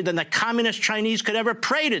country than the communist Chinese could ever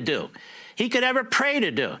pray to do. He could ever pray to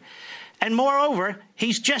do. And moreover,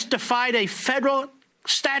 he's just defied a federal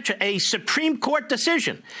statute, a Supreme Court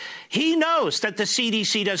decision. He knows that the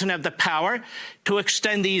CDC doesn't have the power to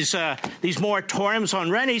extend these moratoriums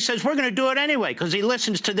on rent. He says, we're going to do it anyway, because he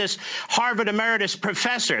listens to this Harvard emeritus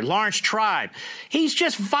professor, Lawrence Tribe. He's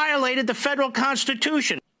just violated the federal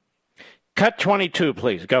Constitution. Cut 22,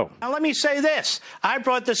 please. Go. Now, let me say this. I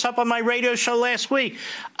brought this up on my radio show last week.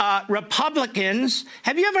 Republicans,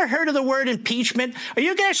 have you ever heard of the word impeachment? Are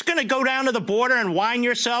you guys going to go down to the border and whine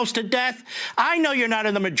yourselves to death? I know you're not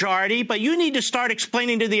in the majority, but you need to start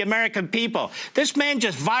explaining to the American people. This man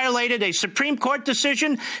just violated a Supreme Court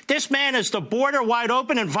decision. This man is the border wide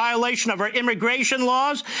open in violation of our immigration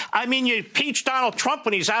laws. I mean, you impeach Donald Trump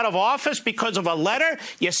when he's out of office because of a letter.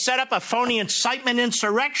 You set up a phony incitement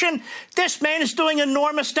insurrection. This man is doing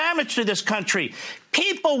enormous damage to this country.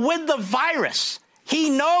 People with the virus.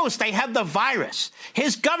 He knows they have the virus.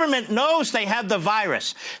 His government knows they have the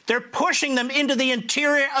virus. They're pushing them into the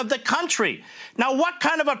interior of the country. Now, what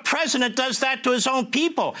kind of a president does that to his own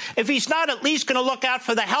people? If he's not at least going to look out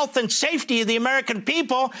for the health and safety of the American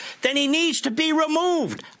people, then he needs to be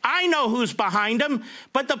removed. I know who's behind him,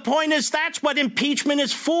 but the point is that's what impeachment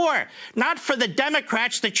is for. Not for the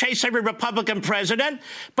Democrats to chase every Republican president,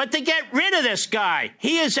 but to get rid of this guy.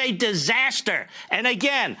 He is a disaster. And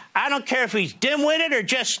again, I don't care if he's dim-witted or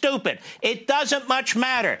just stupid. It doesn't much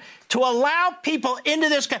matter. To allow people into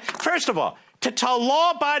this country, first of all, to tell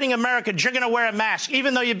law-abiding Americans you're going to wear a mask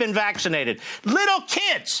even though you've been vaccinated. Little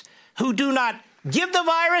kids who do not give the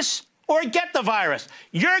virus or get the virus,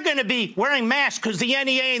 you're going to be wearing masks because the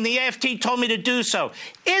NEA and the AFT told me to do so.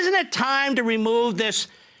 Isn't it time to remove this?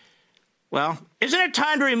 Well, isn't it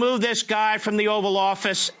time to remove this guy from the Oval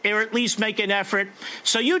Office, or at least make an effort?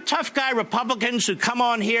 So you tough guy Republicans who come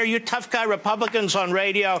on here, you tough guy Republicans on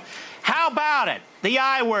radio, how about it? The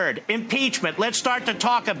I word, impeachment. Let's start to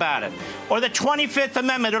talk about it. Or the 25th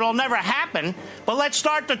Amendment. It'll never happen, but let's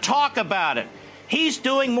start to talk about it. He's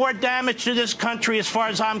doing more damage to this country, as far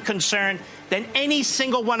as I'm concerned, than any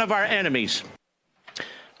single one of our enemies.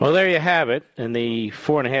 Well, there you have it. In the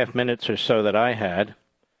 4.5 minutes or so that I had,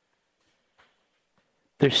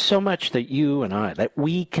 there's so much that you and I, that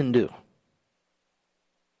we can do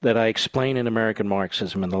that I explain in American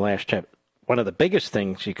Marxism in the last chapter. One of the biggest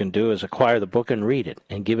things you can do is acquire the book and read it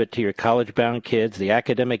and give it to your college-bound kids. The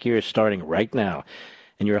academic year is starting right now.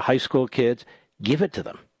 And your high school kids, give it to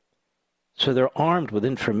them so they're armed with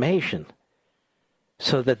information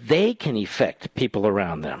so that they can affect people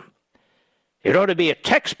around them. It ought to be a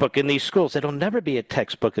textbook in these schools. It'll never be a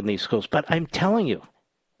textbook in these schools. But I'm telling you,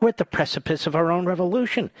 we're at the precipice of our own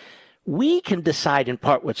revolution. We can decide in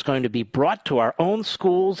part what's going to be brought to our own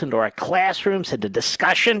schools, into our classrooms, into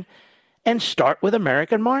discussion, and start with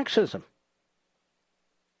American Marxism.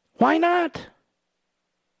 Why not?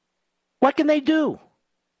 What can they do?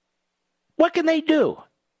 What can they do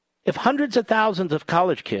if hundreds of thousands of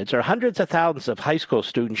college kids or hundreds of thousands of high school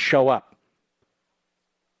students show up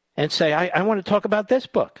and say, I want to talk about this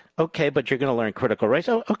book? Okay, but you're going to learn critical race.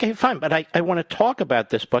 Oh, okay, fine, but I want to talk about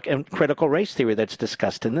this book and critical race theory that's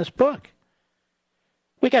discussed in this book.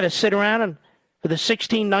 We got to sit around and for the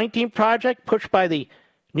 1619 Project pushed by the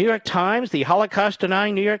New York Times, the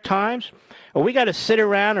Holocaust-denying New York Times, or we got to sit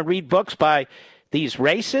around and read books by these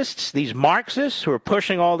racists, these Marxists who are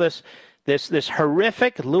pushing all this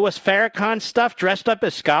horrific Louis Farrakhan stuff dressed up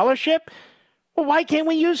as scholarship? Well, why can't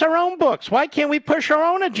we use our own books? Why can't we push our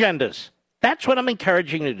own agendas? That's what I'm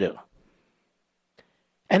encouraging you to do.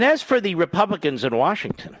 And as for the Republicans in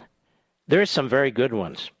Washington, there are some very good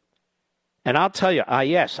ones. And I'll tell you,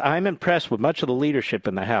 yes, I'm impressed with much of the leadership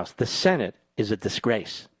in the House. The Senate is a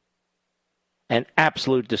disgrace, an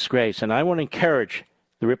absolute disgrace. And I want to encourage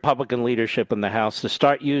the Republican leadership in the House to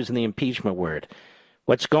start using the impeachment word.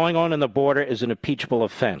 What's going on in the border is an impeachable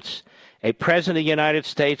offense. A president of the United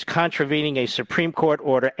States contravening a Supreme Court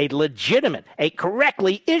order, a legitimate, a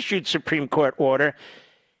correctly issued Supreme Court order,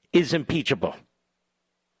 is impeachable.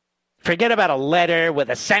 Forget about a letter with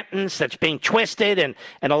a sentence that's being twisted and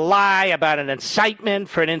a lie about an incitement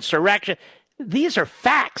for an insurrection. These are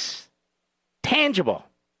facts. Tangible.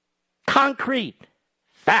 Concrete.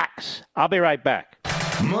 Facts. I'll be right back.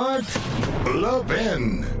 Mark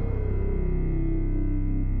Levin.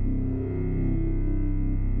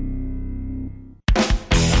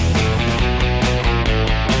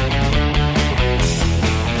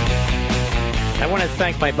 I want to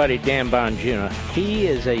thank my buddy Dan Bongino. He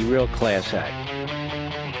is a real class act.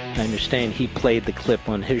 I understand he played the clip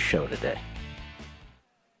on his show today.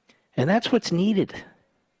 And that's what's needed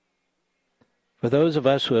for those of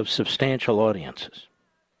us who have substantial audiences.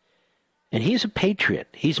 And he's a patriot.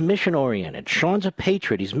 He's mission-oriented. Sean's a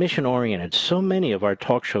patriot. He's mission-oriented. So many of our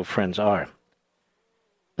talk show friends are.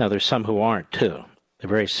 Now, there's some who aren't, too. They're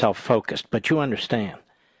very self-focused. But you understand.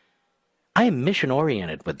 I am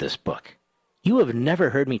mission-oriented with this book. You have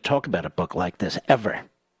never heard me talk about a book like this, ever.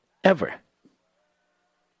 Ever.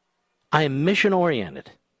 I am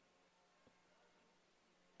mission-oriented.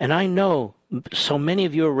 And I know so many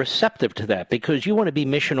of you are receptive to that because you want to be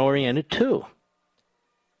mission-oriented too.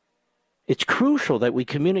 It's crucial that we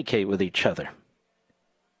communicate with each other.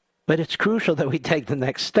 But it's crucial that we take the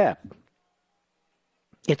next step.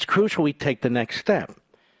 It's crucial we take the next step.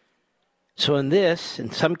 So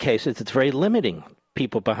in some cases, it's very limiting.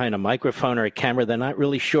 People behind a microphone or a camera, they're not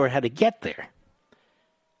really sure how to get there.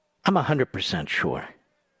 I'm 100% sure.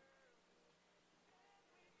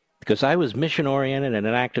 Because I was mission-oriented and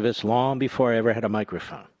an activist long before I ever had a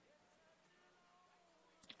microphone.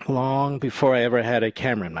 Long before I ever had a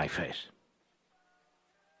camera in my face.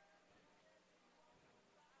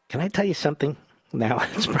 Can I tell you something? Now,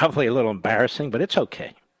 it's probably a little embarrassing, but it's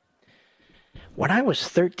okay. When I was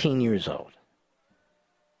 13 years old,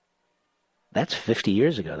 that's 50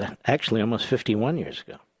 years ago. Actually, almost 51 years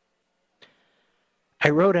ago. I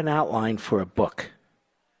wrote an outline for a book.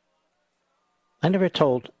 I never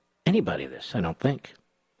told anybody this, I don't think.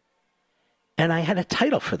 And I had a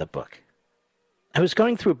title for the book. I was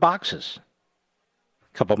going through boxes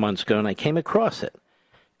a couple months ago, and I came across it,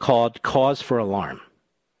 called Cause for Alarm.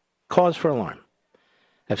 Cause for Alarm.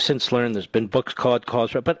 I've since learned there's been books called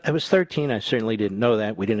Cause for, but I was 13. I certainly didn't know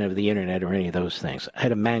that. We didn't have the internet or any of those things. I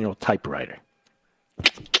had a manual typewriter.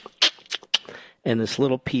 And this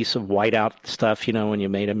little piece of whiteout stuff, when you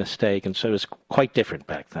made a mistake. And so it was quite different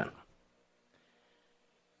back then.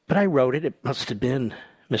 But I wrote it. It must have been,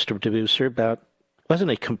 Mr. Producer, it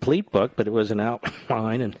wasn't a complete book, but it was an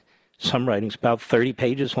outline and some writings about 30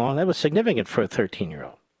 pages long. That was significant for a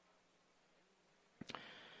 13-year-old.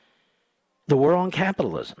 The war on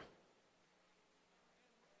capitalism.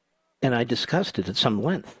 And I discussed it at some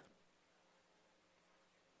length.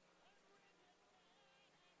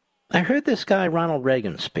 I heard this guy, Ronald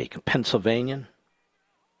Reagan, speak, a Pennsylvanian.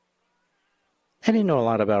 I didn't know a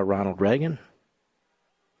lot about Ronald Reagan.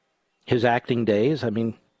 His acting days,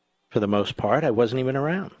 for the most part. I wasn't even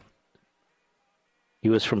around. He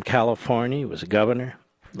was from California. He was a governor,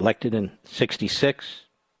 elected in 1966.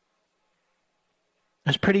 I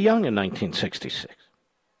was pretty young in 1966.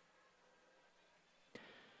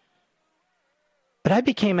 But I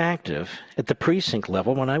became active at the precinct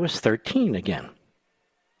level when I was 13 again,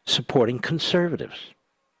 supporting conservatives.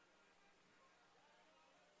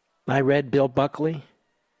 I read Bill Buckley,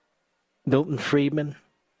 Milton Friedman,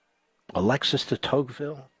 Alexis de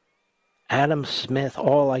Tocqueville, Adam Smith,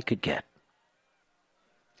 all I could get.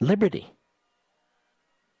 Liberty.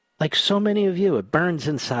 Like so many of you, it burns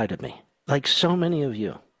inside of me. Like so many of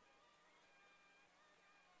you.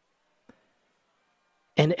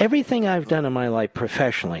 And everything I've done in my life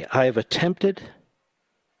professionally, I have attempted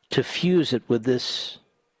to fuse it with this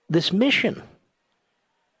mission.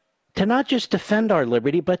 To not just defend our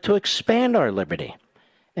liberty, but to expand our liberty.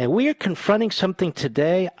 And we are confronting something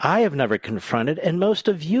today I have never confronted, and most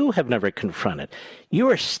of you have never confronted. You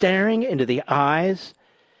are staring into the eyes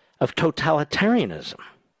of totalitarianism.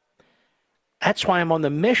 That's why I'm on the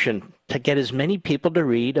mission to get as many people to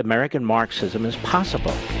read American Marxism as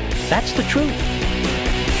possible. That's the truth.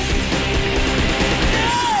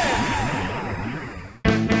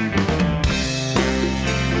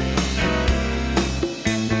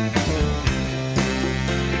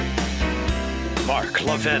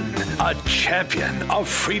 Levin, a champion of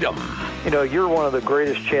freedom. You know, you're one of the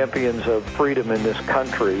greatest champions of freedom in this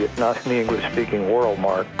country, if not in the English-speaking world,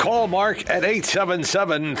 Mark. Call Mark at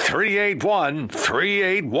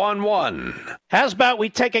 877-381-3811. How's about we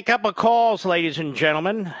take a couple of calls, ladies and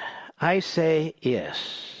gentlemen? I say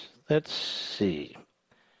yes. Let's see.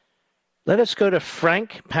 Let us go to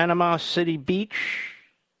Frank, Panama City Beach.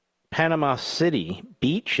 Panama City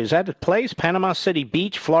Beach. Is that a place? Panama City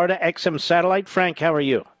Beach, Florida, XM Satellite. Frank, how are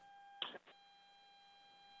you?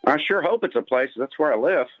 I sure hope it's a place. That's where I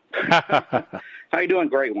live. How you doing,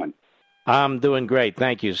 great one? I'm doing great.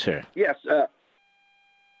 Thank you, sir. Yes.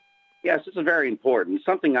 Yes, this is very important.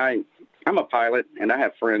 Something I'm a pilot, and I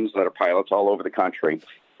have friends that are pilots all over the country.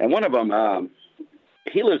 And one of them,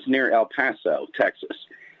 he lives near El Paso, Texas.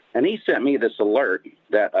 And he sent me this alert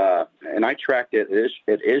that, and I tracked it.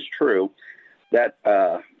 It is true that,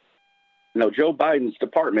 Joe Biden's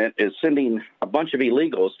department is sending a bunch of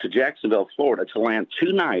illegals to Jacksonville, Florida, to land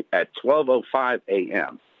tonight at 12:05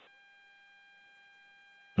 a.m.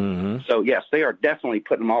 Mm-hmm. So yes, they are definitely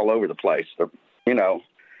putting them all over the place. They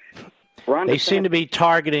seem to be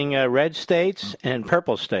targeting red states and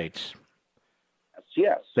purple states.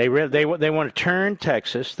 Yes. They want to turn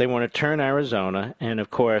Texas, they want to turn Arizona, and of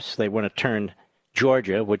course they want to turn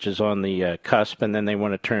Georgia, which is on the cusp, and then they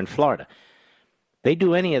want to turn Florida. They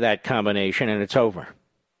do any of that combination and it's over.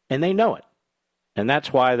 And they know it. And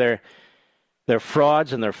that's why they're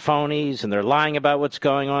frauds and they're phonies and they're lying about what's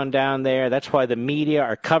going on down there. That's why the media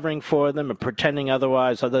are covering for them and pretending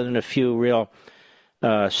otherwise, other than a few real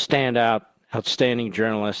outstanding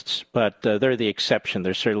journalists, but they're the exception.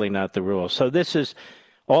 They're certainly not the rule. So this is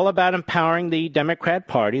all about empowering the Democrat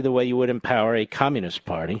Party the way you would empower a communist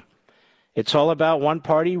party. It's all about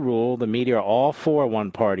one-party rule. The media are all for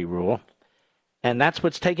one-party rule. And that's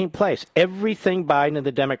what's taking place. Everything Biden and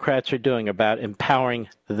the Democrats are doing about empowering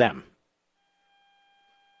them.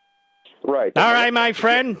 Right. All right, my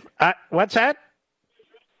friend. What's that?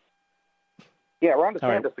 Yeah, Ron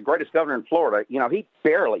DeSantis, the greatest governor in Florida, he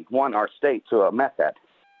barely won our state to a meth head.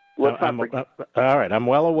 All right, I'm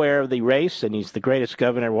well aware of the race, and he's the greatest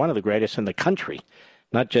governor, one of the greatest in the country,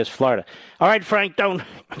 not just Florida. All right, Frank, don't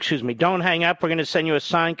hang up. We're going to send you a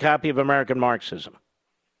signed copy of American Marxism.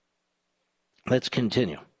 Let's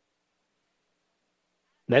continue.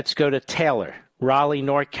 Let's go to Taylor, Raleigh,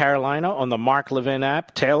 North Carolina, on the Mark Levin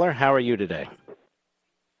app. Taylor, how are you today?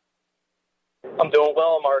 I'm doing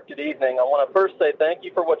well, Mark. Good evening. I want to first say thank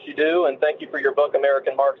you for what you do, and thank you for your book,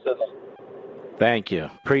 American Marxism. Thank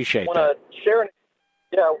you. Appreciate that. I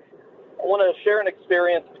want to share an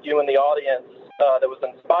experience with you and the audience that was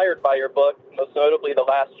inspired by your book, most notably the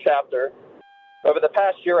last chapter. Over the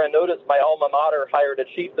past year, I noticed my alma mater hired a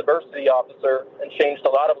chief diversity officer and changed a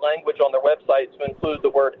lot of language on their website to include the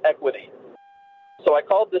word equity. So I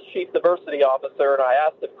called this chief diversity officer and I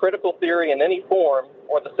asked if critical theory in any form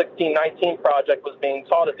or the 1619 project was being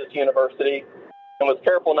taught at this university, and was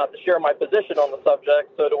careful not to share my position on the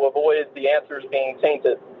subject so to avoid the answers being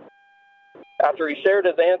tainted. After he shared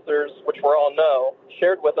his answers, which were all no,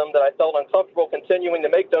 shared with him that I felt uncomfortable continuing to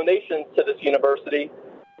make donations to this university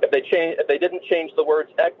if they didn't change the words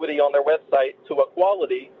equity on their website to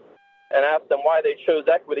equality, and asked them why they chose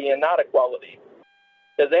equity and not equality.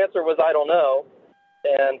 His answer was, I don't know.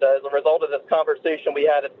 And as a result of this conversation we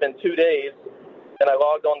had, it's been 2 days, and I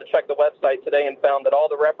logged on to check the website today and found that all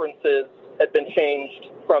the references had been changed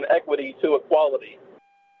from equity to equality.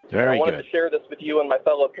 Very I wanted good. to share this with you and my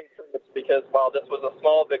fellow patriots because while this was a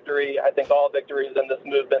small victory, I think all victories in this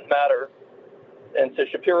movement matter. And to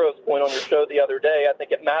Shapiro's point on your show the other day, I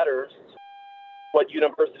think it matters what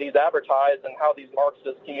universities advertise and how these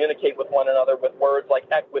Marxists communicate with one another with words like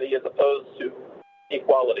equity as opposed to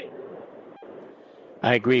equality.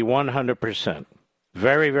 I agree 100%.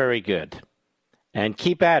 Very, very good. And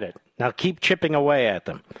keep at it. Now keep chipping away at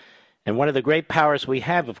them. And one of the great powers we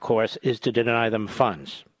have, of course, is to deny them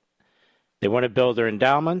funds. They want to build their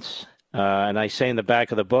endowments. And I say in the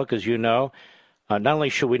back of the book, as you know, not only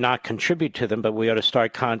should we not contribute to them, but we ought to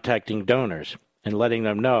start contacting donors and letting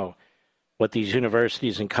them know what these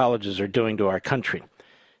universities and colleges are doing to our country.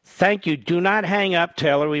 Thank you. Do not hang up,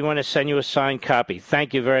 Taylor. We want to send you a signed copy.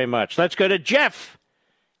 Thank you very much. Let's go to Jeff,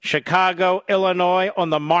 Chicago, Illinois, on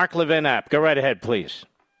the Mark Levin app. Go right ahead, please.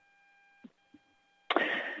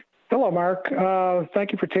 Hello, Mark.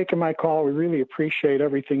 Thank you for taking my call. We really appreciate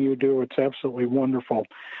everything you do. It's absolutely wonderful.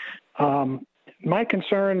 My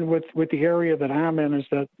concern with the area that I'm in is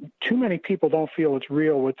that too many people don't feel it's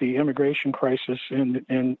real with the immigration crisis and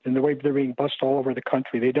the way they're being bussed all over the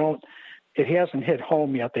country. It hasn't hit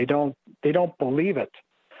home yet. They don't believe it.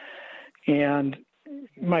 And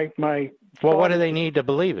well, what do they need to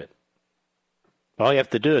believe it? All you have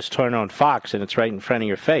to do is turn on Fox, and it's right in front of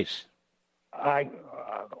your face. I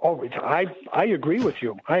agree with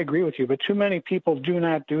you. I agree with you. But too many people do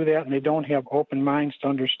not do that, and they don't have open minds to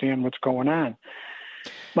understand what's going on.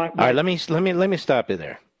 All right, let me stop you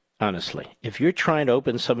there. Honestly, if you're trying to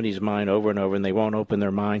open somebody's mind over and over, and they won't open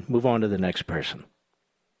their mind, move on to the next person.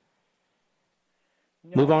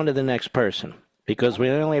 No. Move on to the next person, because we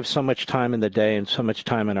only have so much time in the day and so much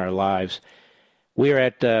time in our lives. We're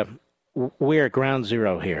at ground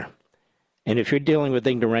zero here, and if you're dealing with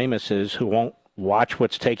ignoramuses who won't watch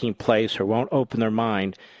what's taking place or won't open their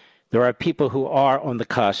mind, there are people who are on the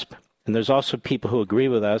cusp, and there's also people who agree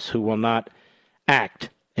with us who will not act,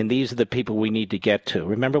 and these are the people we need to get to.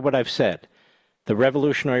 Remember what I've said. The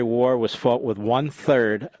Revolutionary War was fought with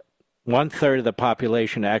one-third of the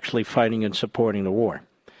population actually fighting and supporting the war.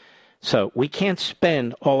 So we can't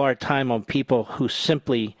spend all our time on people who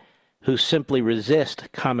simply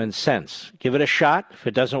resist common sense. Give it a shot. If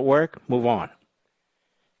it doesn't work, move on.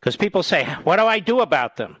 Because people say, what do I do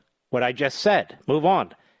about them? What I just said. Move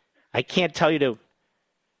on. I can't tell you to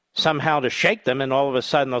somehow to shake them, and all of a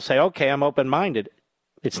sudden they'll say, okay, I'm open-minded.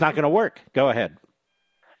 It's not going to work. Go ahead.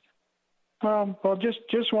 Well,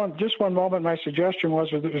 just one moment. My suggestion was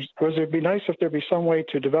it'd be nice if there'd be some way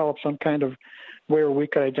to develop some kind of where we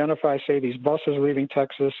could identify, say, these buses leaving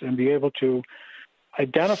Texas and be able to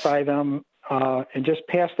identify them and just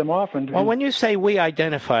pass them off. Well, when you say we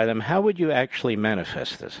identify them, how would you actually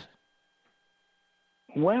manifest this?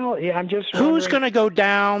 Well, yeah, I'm just Who's going to go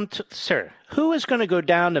down to, sir, who is going to go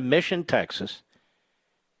down to Mission, Texas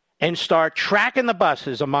and start tracking the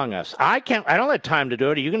buses among us? I don't have time to do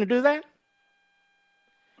it. Are you going to do that?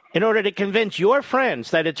 In order to convince your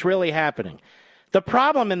friends that it's really happening. The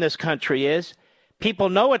problem in this country is people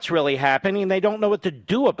know it's really happening and they don't know what to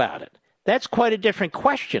do about it. That's quite a different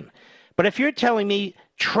question. But if you're telling me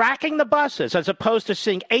tracking the buses as opposed to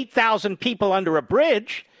seeing 8,000 people under a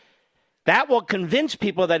bridge, that will convince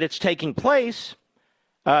people that it's taking place.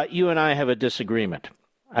 You and I have a disagreement.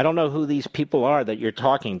 I don't know who these people are that you're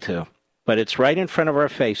talking to, but it's right in front of our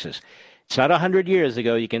faces. It's not 100 years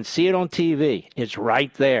ago. You can see it on TV. It's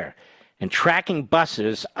right there. And tracking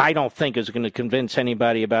buses, I don't think is going to convince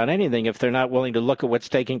anybody about anything if they're not willing to look at what's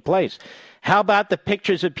taking place. How about the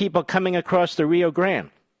pictures of people coming across the Rio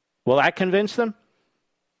Grande? Will that convince them?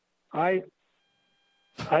 I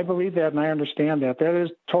believe that, and I understand that. That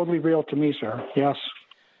is totally real to me, sir. Yes.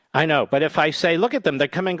 I know, but if I say, look at them, they're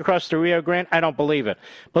coming across the Rio Grande, I don't believe it.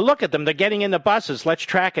 But look at them, they're getting in the buses, let's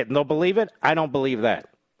track it, and they'll believe it? I don't believe that.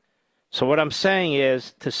 So what I'm saying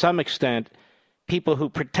is, to some extent, people who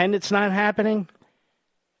pretend it's not happening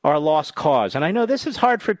are a lost cause. And I know this is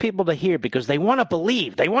hard for people to hear because they want to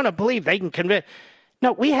believe. They want to believe they can convince.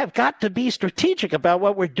 No, we have got to be strategic about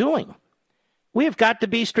what we're doing. We have got to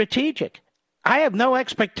be strategic. I have no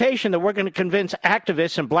expectation that we're going to convince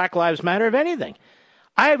activists in Black Lives Matter of anything.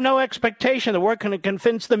 I have no expectation that we're going to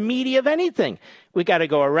convince the media of anything. We got to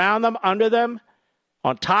go around them, under them,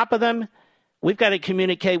 on top of them. We've got to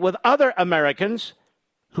communicate with other Americans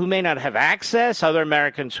who may not have access, other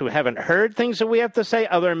Americans who haven't heard things that we have to say,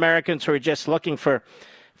 other Americans who are just looking for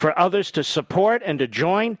others to support and to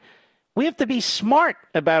join. We have to be smart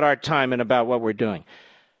about our time and about what we're doing.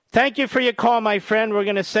 Thank you for your call, my friend. We're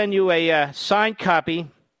going to send you a signed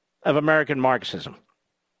copy of American Marxism.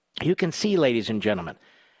 You can see, ladies and gentlemen,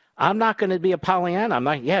 I'm not going to be a Pollyanna. I'm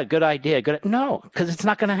not, yeah, good idea. No, because it's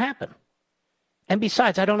not going to happen. And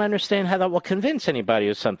besides, I don't understand how that will convince anybody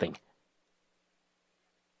of something.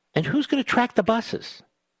 And who's going to track the buses?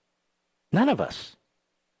 None of us.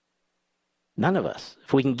 None of us.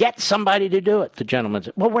 If we can get somebody to do it, the gentleman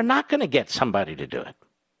said, well, we're not going to get somebody to do it.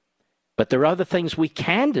 But there are other things we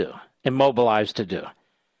can do and mobilize to do.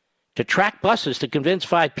 To track buses to convince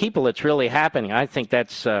 5 people it's really happening, I think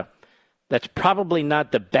that's probably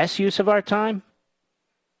not the best use of our time.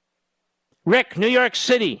 Rick, New York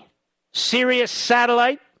City, Sirius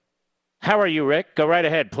Satellite. How are you, Rick? Go right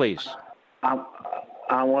ahead, please.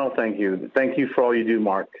 I want to thank you. Thank you for all you do,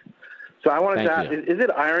 Mark. So I wanted to ask, is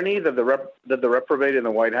it irony that the reprobate in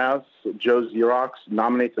the White House, Joe Xerox,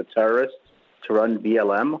 nominates a terrorist to run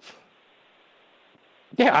BLM?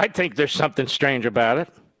 Yeah, I think there's something strange about it.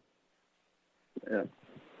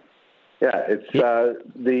 Yeah, it's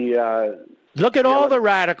Look at all the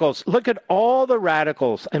radicals. Look at all the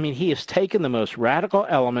radicals. I mean, he has taken the most radical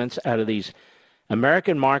elements out of these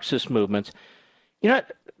American Marxist movements. You know,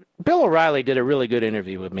 Bill O'Reilly did a really good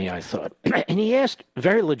interview with me, I thought. And he asked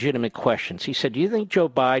very legitimate questions. He said, do you think Joe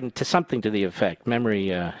Biden, to something to the effect,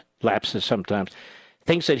 memory lapses sometimes,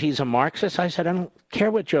 thinks that he's a Marxist? I said, I don't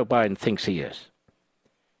care what Joe Biden thinks he is.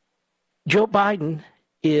 Joe Biden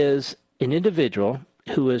is an individual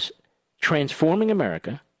who is transforming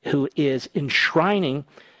America, who is enshrining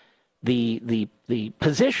the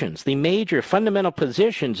positions, the major fundamental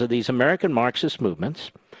positions of these American Marxist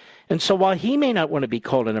movements. And so while he may not want to be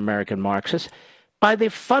called an American Marxist, by the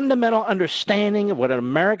fundamental understanding of what an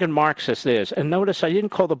American Marxist is, and notice I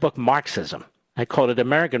didn't call the book Marxism, I called it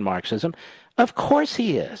American Marxism, of course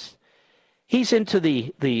he is. He's into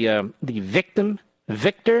the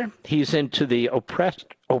victor, he's into the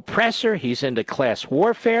oppressor, he's into class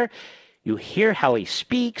warfare. You hear how he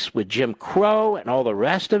speaks with Jim Crow and all the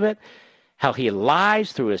rest of it, how he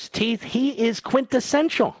lies through his teeth. He is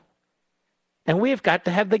quintessential. And we've got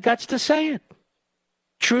to have the guts to say it.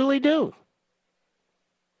 Truly do.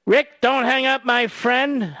 Rick, don't hang up, my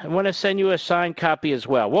friend. I want to send you a signed copy as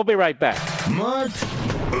well. We'll be right back. Mark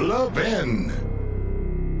Levin.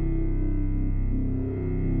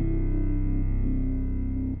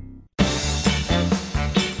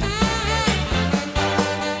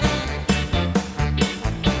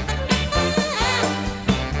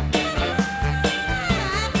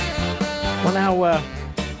 Well, now,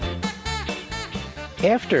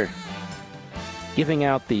 after giving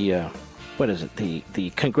out the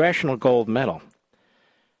Congressional Gold Medal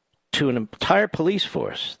to an entire police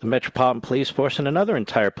force, the Metropolitan Police Force, and another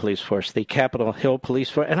entire police force, the Capitol Hill Police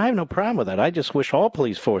Force, and I have no problem with that. I just wish all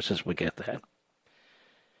police forces would get that.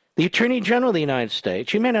 The Attorney General of the United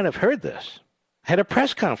States, you may not have heard this, had a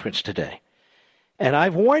press conference today. And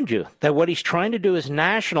I've warned you that what he's trying to do is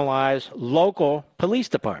nationalize local police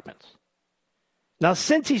departments. Now,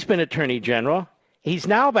 since he's been Attorney General, he's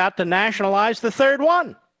now about to nationalize the third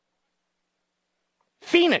one.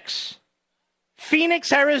 Phoenix,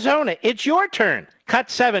 Arizona. It's your turn.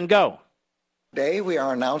 Cut 7, go. Today, we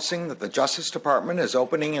are announcing that the Justice Department is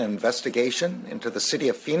opening an investigation into the city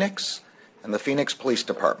of Phoenix and the Phoenix Police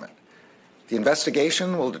Department. The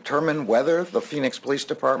investigation will determine whether the Phoenix Police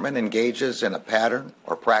Department engages in a pattern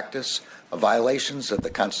or practice of violations of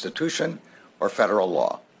the Constitution or federal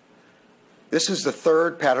law. This is the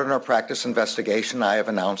third pattern or practice investigation I have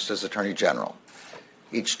announced as Attorney General.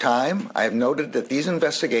 Each time, I have noted that these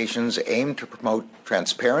investigations aim to promote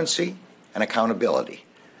transparency and accountability.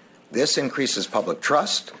 This increases public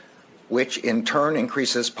trust, which in turn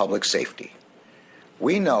increases public safety.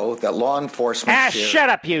 We know that law enforcement... Shut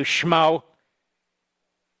up, you schmo.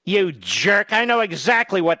 You jerk. I know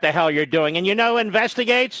exactly what the hell you're doing. And you know who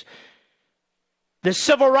investigates? The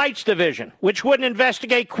Civil Rights Division, which wouldn't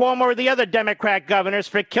investigate Cuomo or the other Democrat governors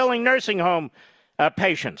for killing nursing home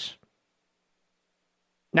patients.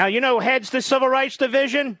 Now, you know who heads the Civil Rights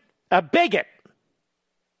Division? A bigot.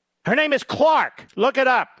 Her name is Clark. Look it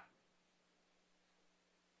up.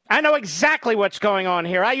 I know exactly what's going on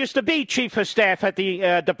here. I used to be chief of staff at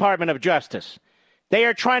the Department of Justice. They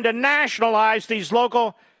are trying to nationalize these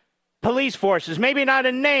local police forces, maybe not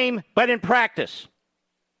in name, but in practice.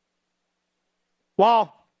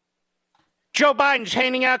 While Joe Biden's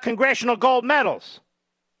handing out congressional gold medals.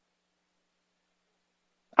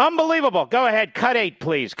 Unbelievable. Go ahead. Cut 8,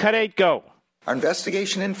 please. Cut 8, go. Our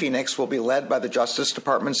investigation in Phoenix will be led by the Justice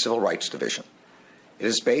Department Civil Rights Division. It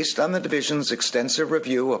is based on the division's extensive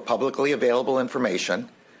review of publicly available information,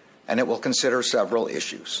 and it will consider several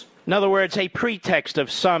issues. In other words, a pretext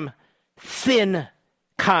of some thin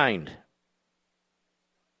kind.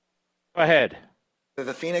 Go ahead.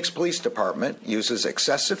 The Phoenix Police Department uses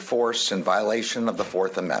excessive force in violation of the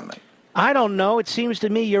Fourth Amendment. I don't know. It seems to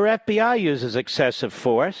me your FBI uses excessive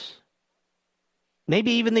force.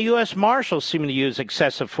 Maybe even the U.S. Marshals seem to use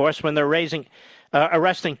excessive force when they're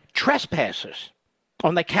arresting trespassers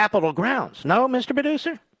on the Capitol grounds. No, Mr.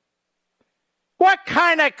 Producer? What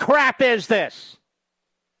kind of crap is this?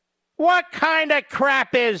 What kind of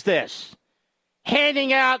crap is this?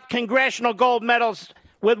 Handing out congressional gold medals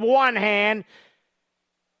with one hand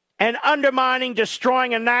and undermining,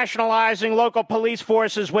 destroying, and nationalizing local police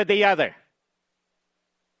forces with the other.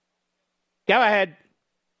 Go ahead.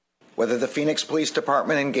 Whether the Phoenix Police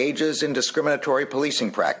Department engages in discriminatory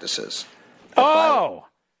policing practices. Oh,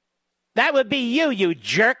 that would be you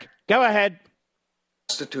jerk. Go ahead.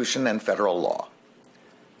 Constitution and federal law.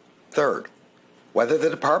 Third, whether the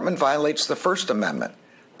department violates the First Amendment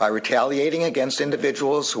by retaliating against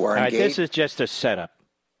individuals who are engaged. All right, this is just a setup.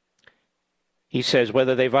 He says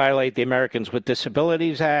whether they violate the Americans with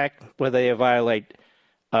Disabilities Act, whether they violate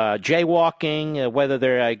jaywalking, whether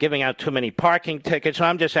they're giving out too many parking tickets. So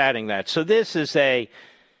I'm just adding that. So this is a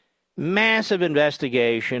massive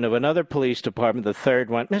investigation of another police department, the third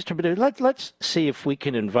one. Mr. Badu, let's see if we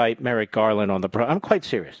can invite Merrick Garland on the program. I'm quite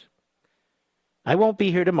serious. I won't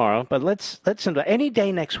be here tomorrow, but let's invite any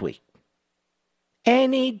day next week.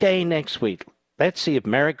 Any day next week. Let's see if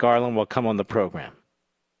Merrick Garland will come on the program.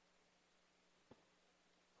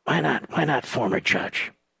 Why not? Why not, former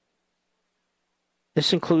judge?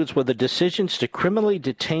 This includes whether decisions to criminally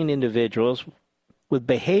detain individuals with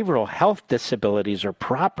behavioral health disabilities are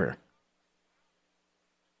proper.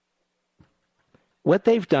 What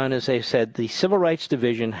they've done is they've said the Civil Rights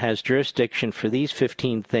Division has jurisdiction for these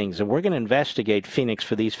 15 things, and we're going to investigate Phoenix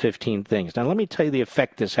for these 15 things. Now, let me tell you the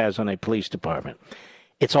effect this has on a police department.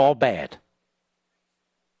 It's all bad.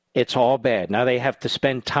 It's all bad. Now they have to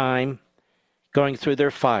spend time going through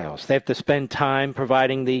their files. They have to spend time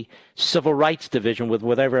providing the Civil Rights Division with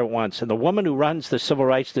whatever it wants. And the woman who runs the Civil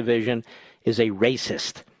Rights Division is a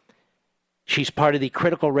racist. She's part of the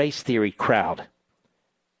critical race theory crowd.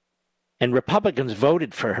 And Republicans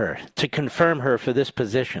voted for her to confirm her for this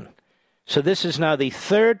position. So this is now the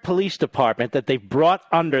third police department that they've brought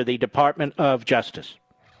under the Department of Justice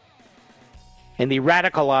and the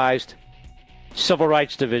radicalized Civil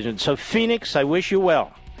Rights Division. So Phoenix, I wish you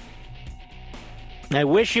well. I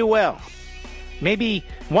wish you well. Maybe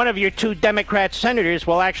one of your two Democrat senators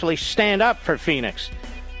will actually stand up for Phoenix.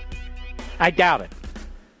 I doubt it.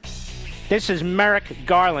 This is Merrick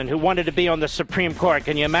Garland, who wanted to be on the Supreme Court.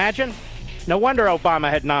 Can you imagine? No wonder Obama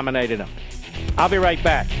had nominated him. I'll be right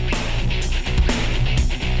back.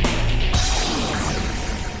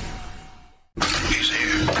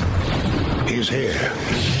 He's here.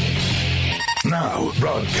 Now,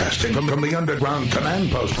 broadcasting from the underground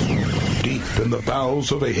command post, deep in the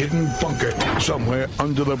bowels of a hidden bunker, somewhere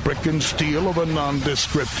under the brick and steel of a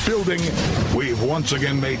nondescript building, we've once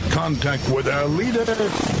again made contact with our leader,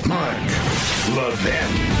 Mark Levin.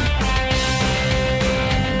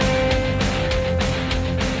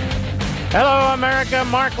 Hello, America.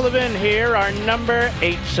 Mark Levin here. Our number,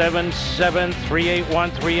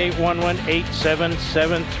 877-381-3811,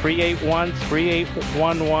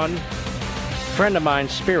 877-381-3811. Friend of mine,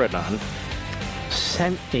 Spiridon,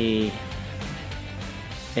 sent me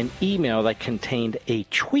an email that contained a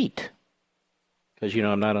tweet, because, you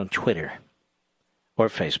know, I'm not on Twitter or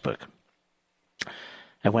Facebook.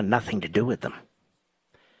 I want nothing to do with them.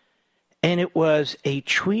 And it was a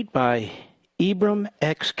tweet by Ibram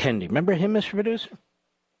X. Kendi. Remember him, Mr. Producer?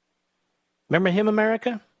 Remember him,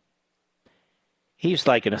 America? He's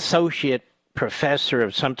like an associate professor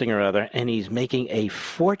of something or other, and he's making a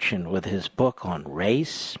fortune with his book on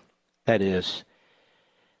race. That is,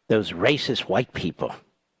 those racist white people.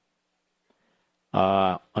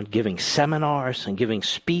 On giving seminars and giving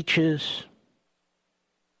speeches.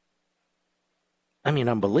 I mean,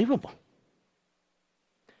 unbelievable.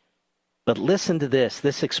 But listen to this.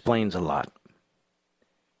 This explains a lot.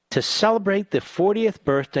 To celebrate the 40th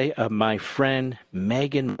birthday of my friend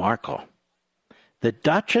Meghan Markle, the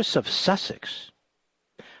Duchess of Sussex,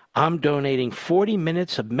 I'm donating 40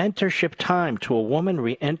 minutes of mentorship time to a woman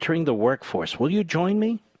re-entering the workforce. Will you join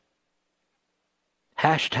me?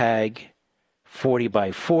 Hashtag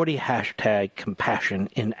 40by40, hashtag compassion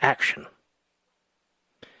in action.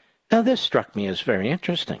 Now this struck me as very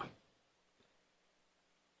interesting.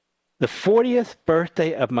 The 40th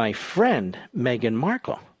birthday of my friend Meghan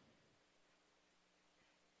Markle.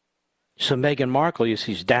 So Meghan Markle, you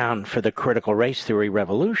see, is down for the critical race theory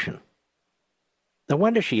revolution. No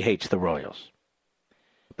wonder she hates the royals.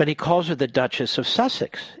 But he calls her the Duchess of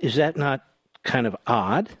Sussex. Is that not kind of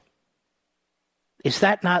odd? Is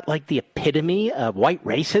that not like the epitome of white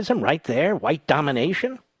racism right there, white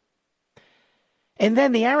domination? And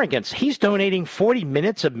then the arrogance. He's donating 40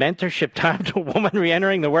 minutes of mentorship time to a woman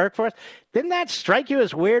re-entering the workforce. Didn't that strike you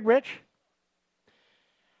as weird, Rich?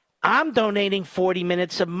 I'm donating 40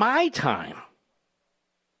 minutes of my time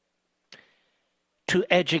to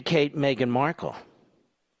educate Meghan Markle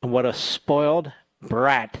on what a spoiled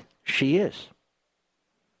brat she is.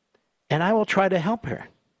 And I will try to help her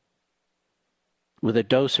with a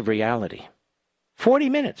dose of reality. 40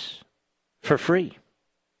 minutes for free.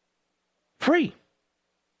 Free.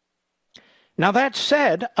 Now, that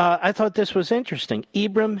said, I thought this was interesting.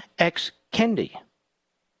 Ibram X. Kendi.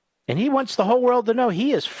 And he wants the whole world to know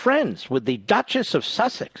he is friends with the Duchess of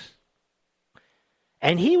Sussex.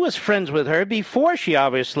 And he was friends with her before she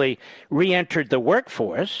obviously re-entered the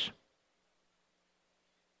workforce.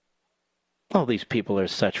 Oh, these people are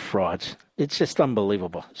such frauds. It's just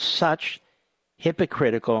unbelievable. Such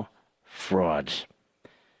hypocritical frauds.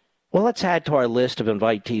 Well, let's add to our list of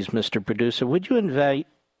invitees, Mr. Producer. Would you invite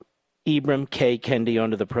Ibram K. Kendi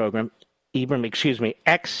onto the program?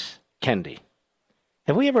 X. Kendi.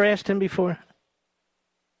 Have we ever asked him before?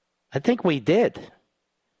 I think we did.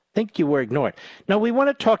 I think you were ignored. No, we want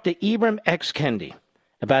to talk to Ibram X. Kendi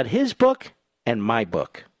about his book and my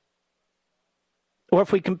book. Or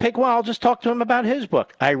if we can pick one, I'll just talk to him about his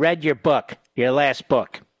book. I read your book, your last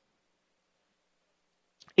book.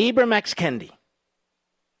 Ibram X. Kendi.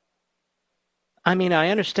 I mean, I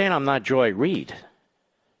understand I'm not Joy Reid.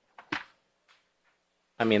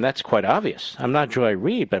 I mean, that's quite obvious. I'm not Joy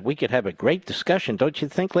Reid, but we could have a great discussion, don't you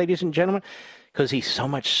think, ladies and gentlemen? Because he's so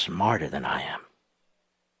much smarter than I am.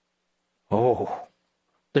 Oh,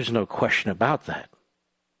 there's no question about that.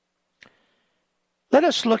 Let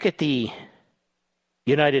us look at the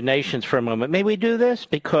United Nations for a moment. May we do this?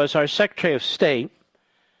 Because our Secretary of State,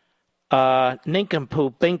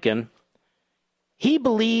 Nincompoop Binkin, he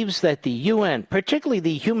believes that the UN, particularly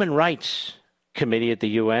the Human Rights Committee at the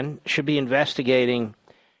UN, should be investigating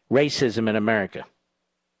racism in America.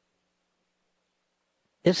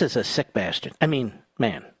 This is a sick bastard. I mean,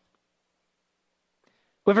 man.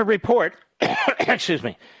 We have a report, excuse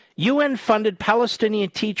me, UN-funded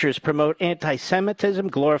Palestinian teachers promote anti-Semitism,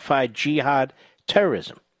 glorified jihad,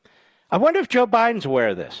 terrorism. I wonder if Joe Biden's aware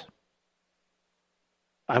of this.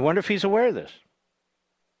 I wonder if he's aware of this.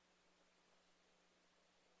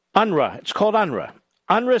 UNRWA, it's called UNRWA.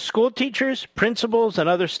 UNRWA school teachers, principals, and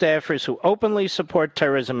other staffers who openly support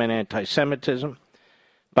terrorism and anti-Semitism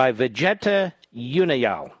by Vegeta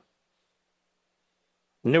Unayal.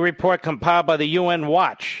 New report compiled by the UN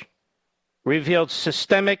Watch revealed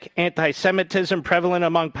systemic anti-Semitism prevalent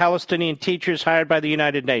among Palestinian teachers hired by the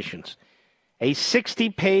United Nations. A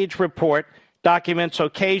 60-page report documents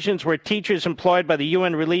occasions where teachers employed by the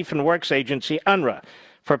UN Relief and Works Agency, UNRWA,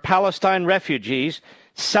 for Palestine refugees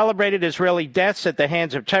celebrated Israeli deaths at the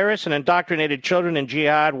hands of terrorists and indoctrinated children in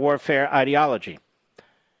jihad warfare ideology.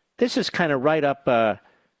 This is kind of right up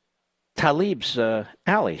Talib's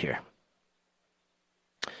alley here.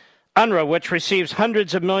 UNRWA, which receives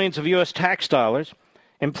hundreds of millions of U.S. tax dollars,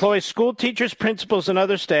 employs school teachers, principals, and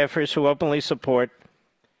other staffers who openly support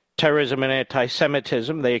terrorism and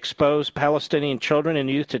anti-Semitism. They expose Palestinian children and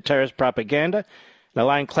youth to terrorist propaganda and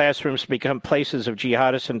allowing classrooms to become places of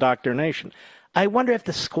jihadist indoctrination. I wonder if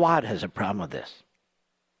the squad has a problem with this,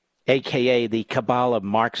 a.k.a. the cabal of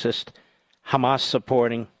Marxist,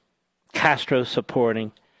 Hamas-supporting,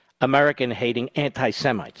 Castro-supporting, American-hating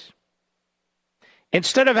anti-Semites.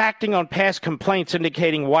 Instead of acting on past complaints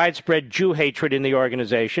indicating widespread Jew hatred in the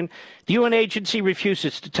organization, the UN agency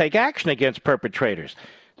refuses to take action against perpetrators.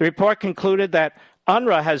 The report concluded that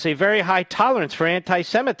UNRWA has a very high tolerance for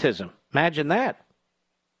anti-Semitism. Imagine that.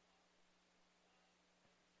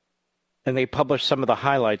 And they published some of the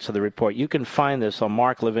highlights of the report. You can find this on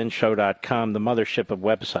marklevinshow.com, the mothership of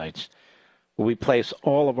websites, where we place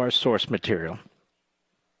all of our source material.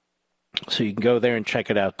 So you can go there and check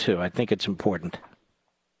it out, too. I think it's important.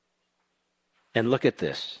 And look at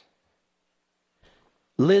this.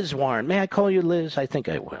 Liz Warren. May I call you Liz? I think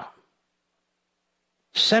I will.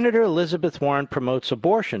 Senator Elizabeth Warren promotes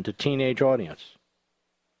abortion to teenage audience.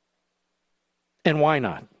 And why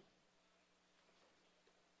not?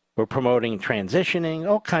 We're promoting transitioning,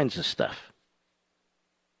 all kinds of stuff.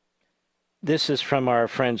 This is from our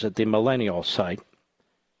friends at the Millennial site.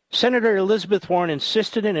 Senator Elizabeth Warren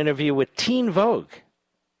insisted in an interview with Teen Vogue.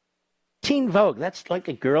 Teen Vogue, that's like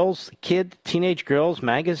a teenage girls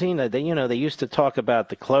magazine. They used to talk about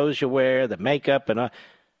the clothes you wear, the makeup, and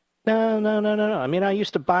no. I mean, I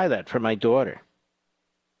used to buy that for my daughter.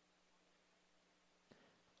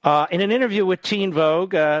 In an interview with Teen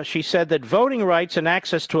Vogue, she said that voting rights and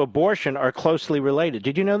access to abortion are closely related.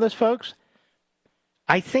 Did you know this, folks?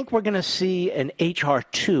 I think we're going to see an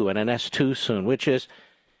HR2 and an S2 soon, which is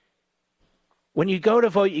when you go to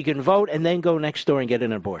vote, you can vote and then go next door and get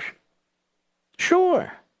an abortion.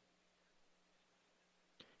 Sure.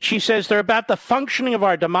 She says they're about the functioning of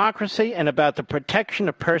our democracy and about the protection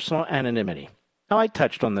of personal anonymity. Now, I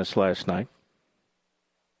touched on this last night.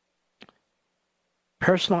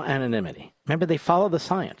 Personal anonymity. Remember, they follow the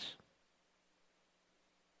science.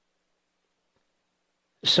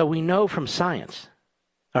 So we know from science,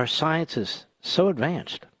 our science is so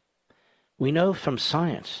advanced. We know from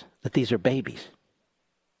science that these are babies,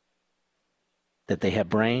 that they have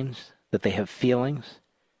brains, that they have feelings,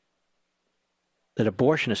 that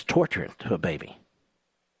abortion is torture to a baby.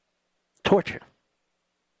 Torture.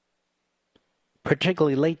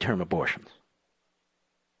 Particularly late-term abortions.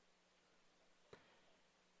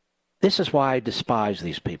 This is why I despise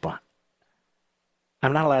these people.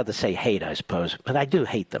 I'm not allowed to say hate, I suppose, but I do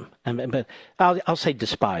hate them. But I'll say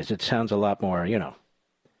despise. It sounds a lot more,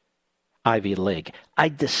 Ivy League. I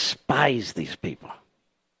despise these people.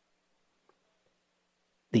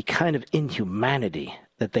 The kind of inhumanity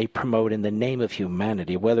that they promote in the name of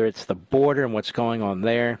humanity, whether it's the border and what's going on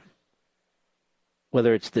there,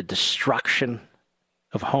 whether it's the destruction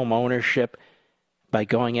of home ownership by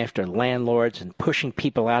going after landlords and pushing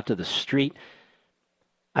people out to the street.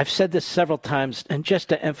 I've said this several times, and just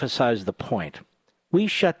to emphasize the point, we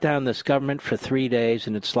shut down this government for 3 days,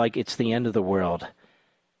 and it's like it's the end of the world.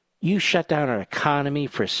 You shut down our economy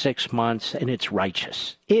for 6 months, and it's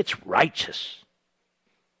righteous. It's righteous.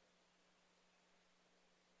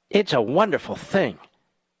 It's a wonderful thing.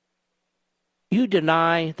 You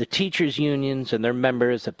deny the teachers' unions and their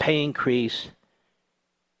members a pay increase,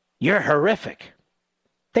 you're horrific.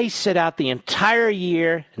 They sit out the entire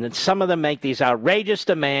year, and then some of them make these outrageous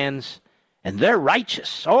demands, and they're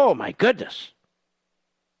righteous. Oh, my goodness.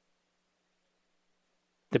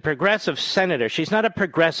 The progressive senator, she's not a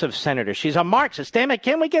progressive senator. She's a Marxist. Damn it,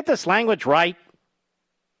 can't we get this language right?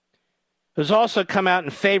 Who's also come out in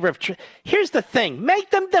favor of... Here's the thing.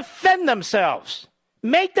 Make them defend themselves.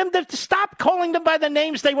 Make them stop calling them by the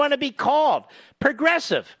names they want to be called.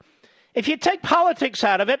 Progressive. If you take politics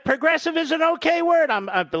out of it, progressive is an okay word.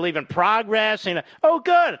 I believe in progress. Oh,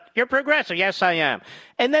 good. You're progressive. Yes, I am.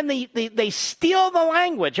 And then they steal the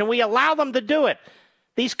language, and we allow them to do it.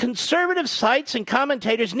 These conservative sites and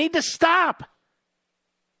commentators need to stop.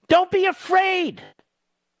 Don't be afraid.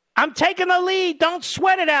 I'm taking the lead. Don't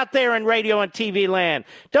sweat it out there in radio and TV land.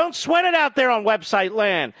 Don't sweat it out there on website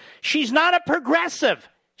land. She's not a progressive.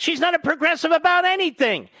 She's not a progressive about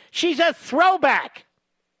anything. She's a throwback.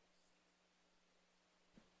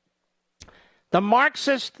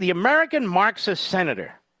 The American Marxist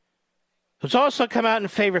senator, who's also come out in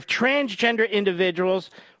favor of transgender individuals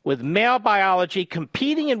with male biology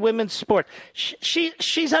competing in women's sport.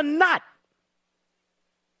 She's a nut.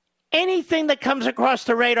 Anything that comes across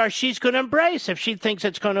the radar, she's going to embrace if she thinks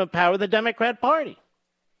it's going to empower the Democrat Party.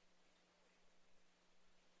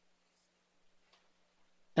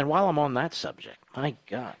 And while I'm on that subject, my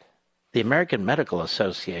God, the American Medical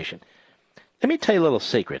Association. Let me tell you a little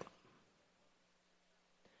secret.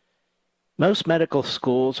 Most medical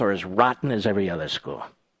schools are as rotten as every other school.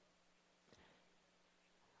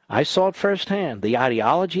 I saw it firsthand. The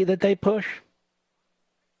ideology that they push.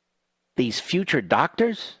 These future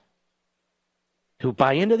doctors who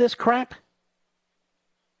buy into this crap.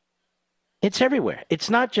 It's everywhere. It's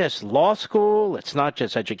not just law school. It's not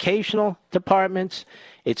just educational departments.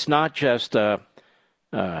 It's not just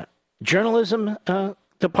journalism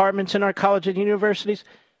departments in our colleges and universities.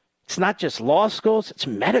 It's not just law schools, it's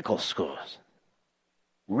medical schools.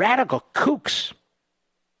 Radical kooks.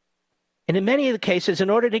 And in many of the cases, in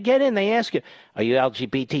order to get in, they ask you, are you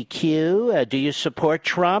LGBTQ? Do you support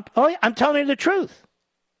Trump? Oh, I'm telling you the truth.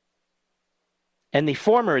 And the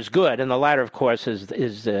former is good, and the latter, of course, is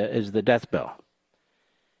the death bill.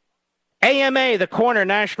 AMA, the Corner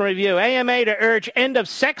National Review. AMA to urge end of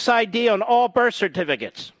sex ID on all birth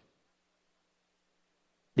certificates.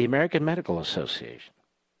 The American Medical Association.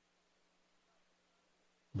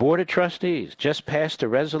 Board of Trustees just passed a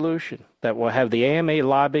resolution that will have the AMA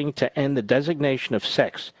lobbying to end the designation of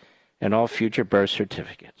sex in all future birth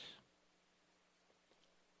certificates.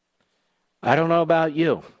 I don't know about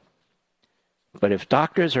you, but if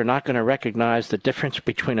doctors are not going to recognize the difference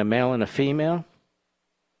between a male and a female,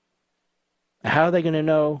 how are they going to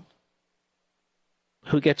know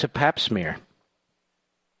who gets a pap smear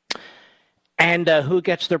and who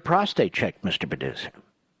gets their prostate checked, Mr. Producer?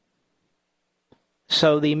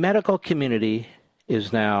 So the medical community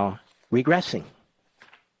is now regressing.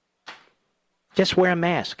 Just wear a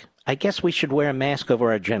mask. I guess we should wear a mask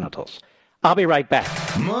over our genitals. I'll be right back.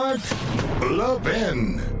 Mark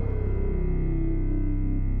Levin.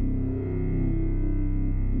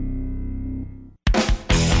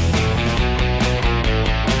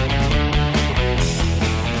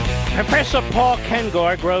 Professor Paul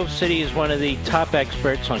Kengor, Grove City, is one of the top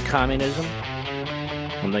experts on communism,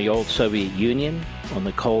 on the old Soviet Union, on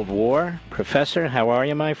the Cold War. Professor, how are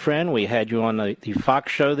you, my friend? We had you on the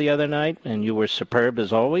Fox show the other night, and you were superb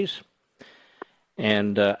as always.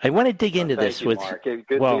 And I want to dig into this with Mark. Good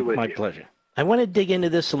to well, be with my you. pleasure. I want to dig into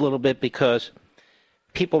this a little bit because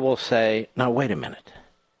people will say, now, wait a minute.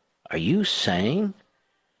 Are you saying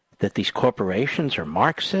that these corporations are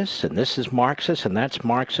Marxists, and this is Marxist, and that's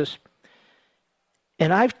Marxist?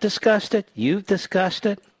 And I've discussed it. You've discussed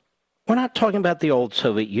it. We're not talking about the old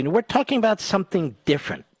Soviet Union. We're talking about something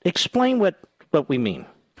different. Explain what we mean.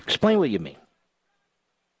 Explain what you mean.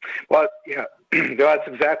 Well, yeah, that's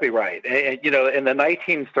exactly right. And, you know, in the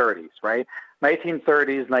 1930s, right?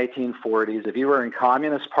 1930s, 1940s, if you were in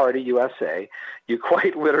Communist Party USA, you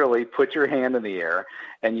quite literally put your hand in the air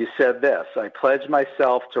and you said this: I pledge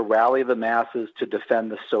myself to rally the masses to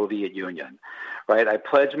defend the Soviet Union. Right? I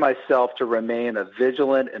pledge myself to remain a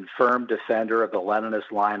vigilant and firm defender of the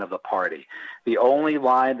Leninist line of the party, the only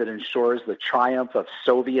line that ensures the triumph of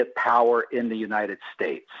Soviet power in the United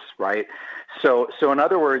States, right? So in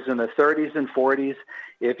other words, in the 30s and 40s,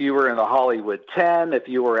 if you were in the Hollywood 10, if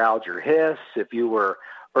you were Alger Hiss, if you were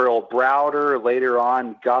Earl Browder, later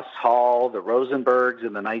on Gus Hall, the Rosenbergs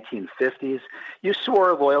in the 1950s, you swore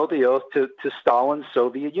a loyalty oath to Stalin's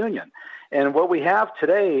Soviet Union. And what we have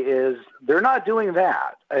today is they're not doing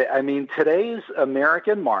that. I mean, today's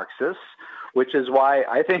American Marxists, which is why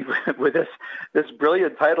I think with this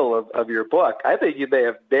brilliant title of your book, I think you may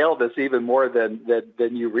have nailed this even more than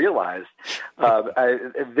you realized.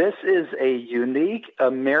 This is a unique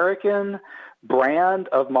American brand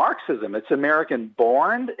of Marxism. It's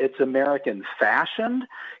American-born. It's American-fashioned.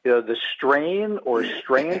 You know, the strain or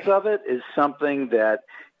strains of it is something that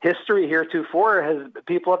history heretofore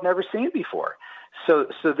people have never seen before. So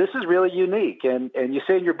this is really unique. And you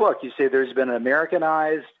say in your book, you say there's been an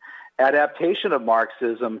Americanized adaptation of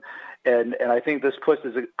Marxism, and I think this puts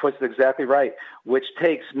it exactly right, which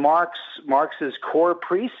takes Marx's core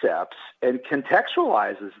precepts and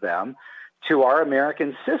contextualizes them to our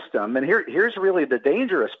American system. And here's really the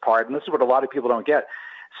dangerous part, and this is what a lot of people don't get.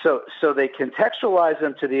 So they contextualize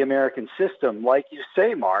them to the American system, like you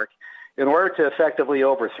say, Mark, in order to effectively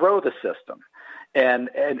overthrow the system. And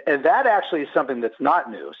that actually is something that's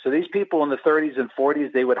not new. So these people in the 30s and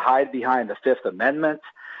 40s, they would hide behind the Fifth Amendment.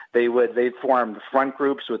 They'd form front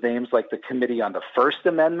groups with names like the Committee on the First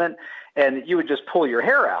Amendment, and you would just pull your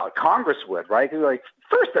hair out. Congress would, right? You're like,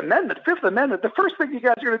 First Amendment, Fifth Amendment, the first thing you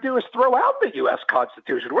guys are going to do is throw out the U.S.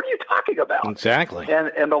 Constitution. What are you talking about? Exactly.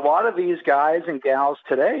 And a lot of these guys and gals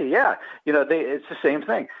today, yeah, you know, it's the same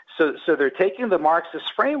thing. So they're taking the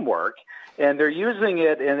Marxist framework and they're using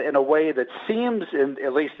it in a way that seems,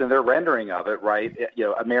 at least in their rendering of it, right, you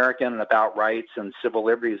know, American and about rights and civil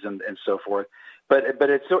liberties and so forth. But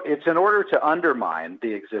it's in order to undermine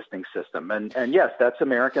the existing system. And yes, that's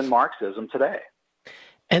American Marxism today.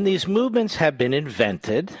 And these movements have been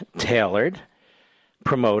invented, tailored,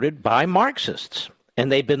 promoted by Marxists. And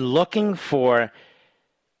they've been looking for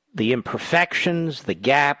the imperfections, the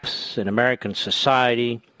gaps in American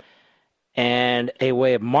society, and a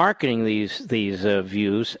way of marketing these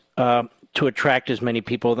views to attract as many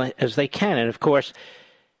people as they can. And, of course,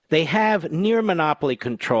 they have near monopoly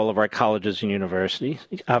control of our colleges and universities,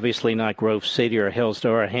 obviously not Grove City or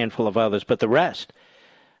Hillsdale or a handful of others, but the rest.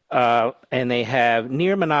 And they have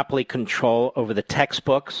near monopoly control over the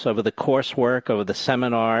textbooks, over the coursework, over the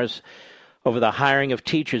seminars, over the hiring of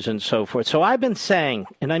teachers and so forth. So I've been saying,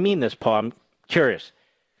 and I mean this, Paul, I'm curious,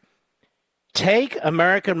 take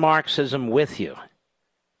American Marxism with you.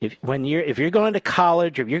 If you're going to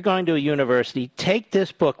college, or if you're going to a university, take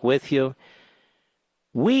this book with you.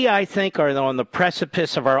 We, I think, are on the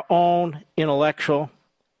precipice of our own intellectual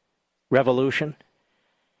revolution.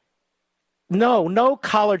 No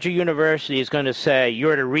college or university is going to say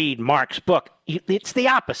you're to read Marx's book. It's the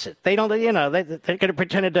opposite. They don't, they're going to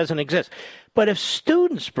pretend it doesn't exist. But if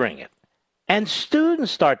students bring it, and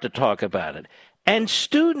students start to talk about it, and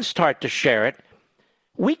students start to share it,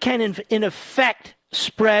 we can, in effect,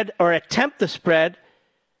 spread or attempt to spread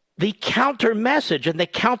the counter message and the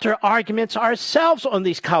counter arguments ourselves on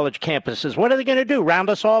these college campuses. What are they going to do? Round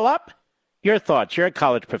us all up? Your thoughts. You're a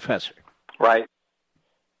college professor. Right.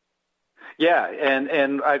 Yeah,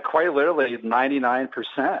 and quite literally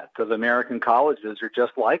 99% of American colleges are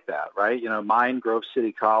just like that, right? Mine, Grove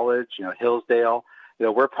City College, Hillsdale,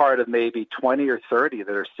 we're part of maybe 20 or 30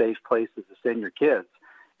 that are safe places to send your kids.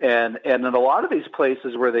 And in a lot of these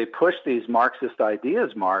places where they push these Marxist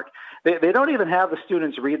ideas, Mark, they don't even have the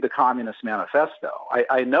students read the Communist Manifesto.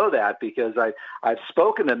 I know that because I've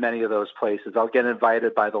spoken to many of those places. I'll get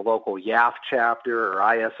invited by the local YAF chapter or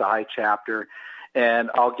ISI chapter,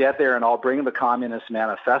 and I'll get there and I'll bring the Communist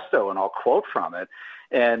Manifesto and I'll quote from it.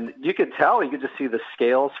 And you could tell, you could just see the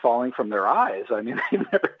scales falling from their eyes. I mean,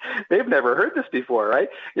 they've never heard this before, right?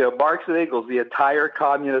 Marx and Engels, the entire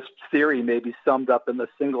communist theory may be summed up in the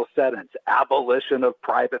single sentence: abolition of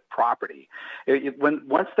private property.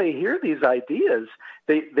 Once they hear these ideas,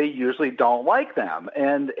 they usually don't like them.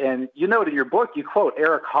 And in your book, you quote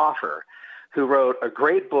Eric Hoffer, who wrote a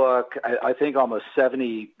great book, I think almost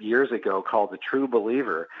 70 years ago, called The True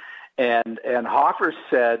Believer. And Hoffer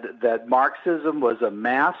said that Marxism was a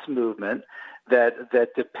mass movement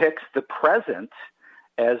that depicts the present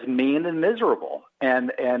as mean and miserable.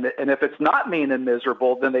 And if it's not mean and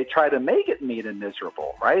miserable, then they try to make it mean and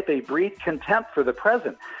miserable, right? They breed contempt for the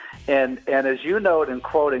present. And as you note in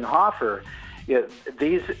quoting Hoffer,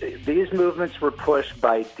 these movements were pushed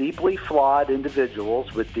by deeply flawed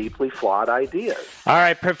individuals with deeply flawed ideas. All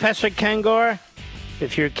right, Professor Kengor,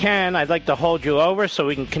 if you can, I'd like to hold you over so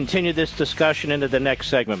we can continue this discussion into the next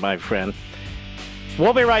segment, my friend.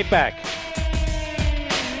 We'll be right back.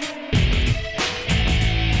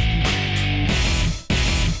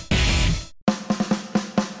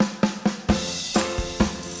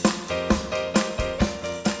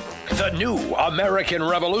 The new American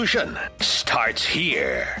Revolution starts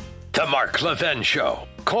here. The Mark Levin Show.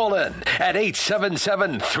 Call in at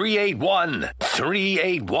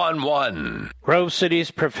 877-381-3811. Grove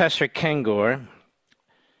City's Professor Kengor,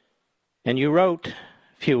 and you wrote a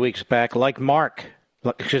few weeks back, like Marx,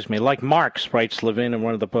 writes Levin in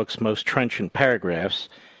one of the book's most trenchant paragraphs,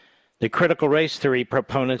 the critical race theory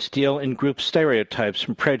proponents deal in group stereotypes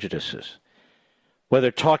and prejudices,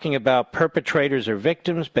 whether talking about perpetrators or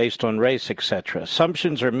victims based on race, etc.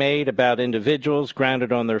 Assumptions are made about individuals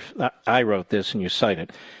grounded on their, I wrote this and you cite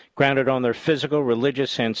it, grounded on their physical,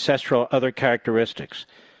 religious, ancestral, other characteristics.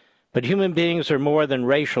 But human beings are more than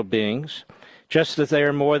racial beings, just as they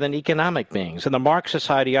are more than economic beings. And the Marxist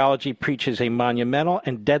ideology preaches a monumental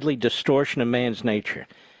and deadly distortion of man's nature.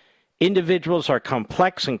 Individuals are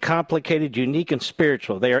complex and complicated, unique and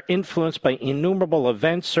spiritual. They are influenced by innumerable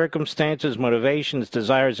events, circumstances, motivations,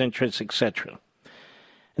 desires, interests, etc.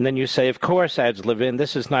 And then you say, of course, adds Levin,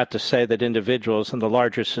 this is not to say that individuals in the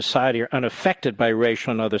larger society are unaffected by racial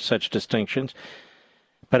and other such distinctions,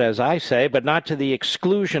 but as I say, but not to the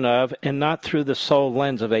exclusion of and not through the sole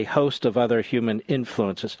lens of a host of other human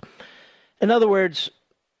influences. In other words,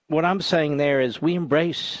 what I'm saying there is we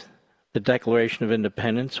embrace the Declaration of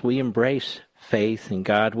Independence. We embrace faith in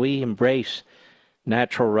God. We embrace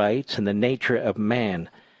natural rights and the nature of man.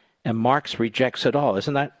 And Marx rejects it all.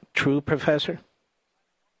 Isn't that true, Professor?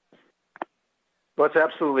 Well, that's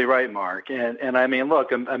absolutely right, Mark. And I mean,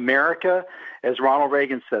 look, America, as Ronald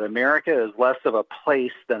Reagan said, America is less of a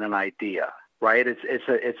place than an idea, right?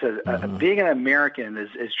 Being an American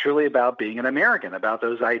is truly about being an American, about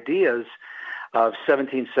those ideas of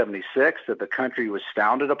 1776 that the country was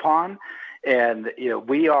founded upon. And,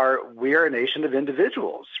 we are a nation of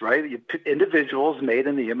individuals, right? Individuals made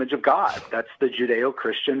in the image of God. That's the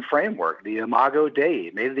Judeo-Christian framework, the Imago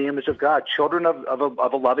Dei, made in the image of God, children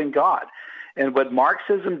of a loving God. And what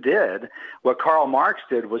Marxism did, what Karl Marx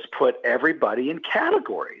did, was put everybody in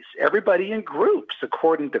categories, everybody in groups,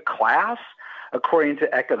 according to class, according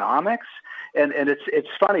to economics. And it's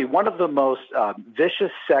funny, one of the most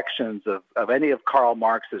vicious sections of any of Karl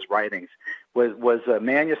Marx's writings was a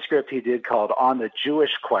manuscript he did called On the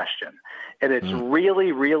Jewish Question. And it's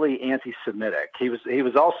really, really anti-Semitic. He was a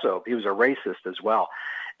racist as well.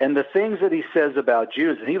 And the things that he says about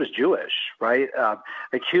Jews, and he was Jewish, right,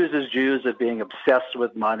 accuses Jews of being obsessed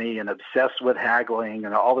with money and obsessed with haggling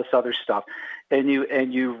and all this other stuff. And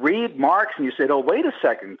you read Marx and you say, oh, wait a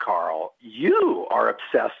second, Karl, you are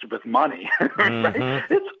obsessed with money. Right?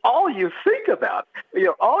 It's all you think about.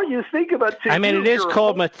 All you think about. I mean, it is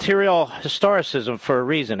called material historicism for a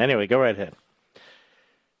reason. Anyway, go right ahead.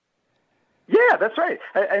 Yeah, that's right.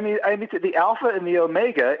 I mean, the alpha and the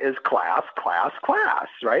omega is class,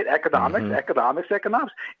 right? Economics.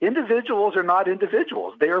 Individuals are not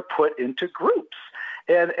individuals. They are put into groups.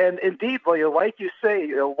 And indeed, like you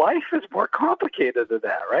say, life is more complicated than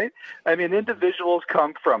that, right? I mean, individuals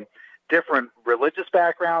come from different religious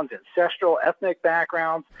backgrounds, ancestral, ethnic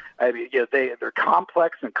backgrounds. I mean, they're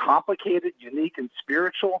complex and complicated, unique and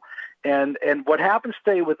spiritual. And what happens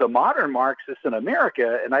today with the modern Marxists in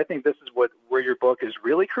America, and I think this is where your book is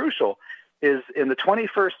really crucial, is in the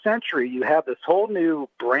 21st century, you have this whole new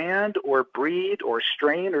brand or breed or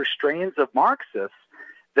strain or strains of Marxists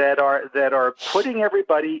that are putting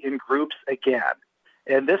everybody in groups again.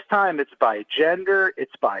 And this time it's by gender,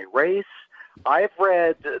 it's by race. I've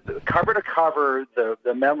read cover to cover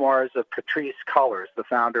the memoirs of Patrisse Cullors, the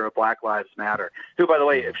founder of Black Lives Matter, who, by the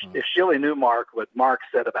way, if she only knew Mark, what Marx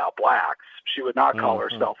said about blacks, she would not call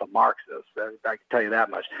herself a Marxist. I can tell you that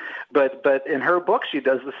much. But in her book, she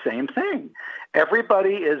does the same thing.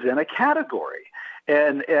 Everybody is in a category.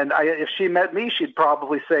 And if she met me, she'd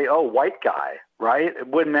probably say, "Oh, white guy," right? It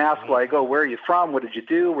wouldn't ask like, "Oh, where are you from? What did you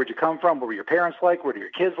do? Where'd you come from? What were your parents like? What are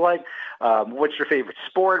your kids like? What's your favorite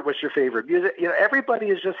sport? What's your favorite music?" Everybody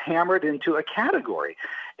is just hammered into a category,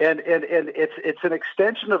 and it's an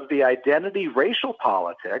extension of the identity racial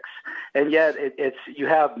politics, and yet you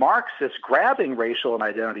have Marxists grabbing racial and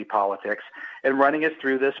identity politics and running it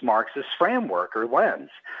through this Marxist framework or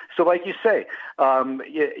lens. So like you say,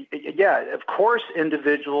 of course,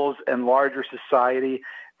 individuals and larger society,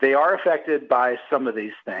 they are affected by some of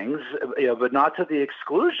these things, but not to the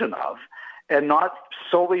exclusion of, and not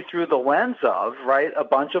solely through the lens of, right, a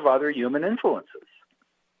bunch of other human influences.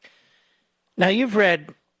 Now, you've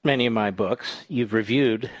read many of my books. You've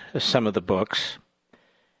reviewed some of the books.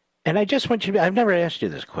 And I just want you to, I've never asked you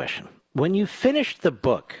this question. When you finished the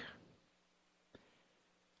book,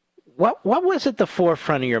 what was at the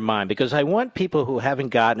forefront of your mind? Because I want people who haven't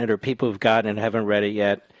gotten it or people who've gotten it and haven't read it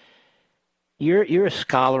yet. You're a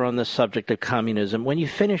scholar on the subject of communism. When you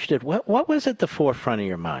finished it, what was at the forefront of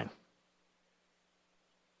your mind?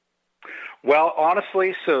 Well,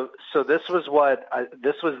 honestly, so this was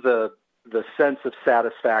the sense of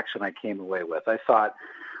satisfaction I came away with. I thought,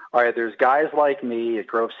 all right, there's guys like me at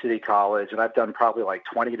Grove City College, and I've done probably like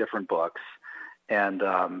 20 different books. And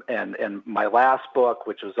my last book,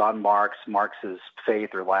 which was on Marx's faith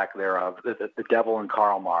or lack thereof, The Devil and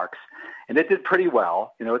Karl Marx, and it did pretty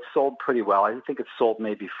well. It sold pretty well. I think it sold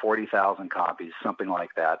maybe 40,000 copies, something like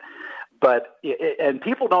that. But and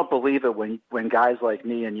people don't believe it when guys like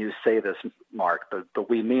me and you say this, Mark, but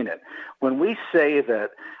we mean it. When we say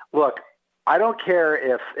that, look, I don't care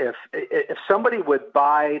if somebody would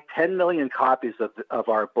buy 10 million copies of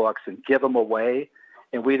our books and give them away,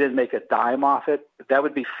 and we didn't make a dime off it, that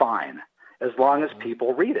would be fine, as long as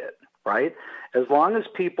people read it, right? As long as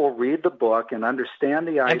people read the book and understand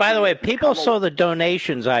the idea. And by the way, if people saw the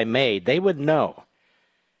donations I made, they would know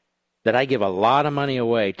that I give a lot of money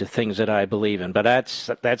away to things that I believe in. But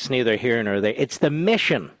that's neither here nor there. It's the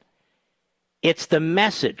mission. It's the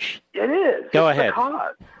message. It is. Go ahead. The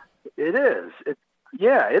cause. It is. It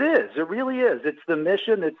is. It really is. It's the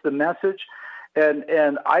mission. It's the message.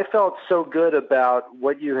 And I felt so good about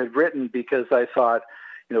what you had written because I thought,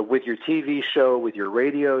 with your TV show, with your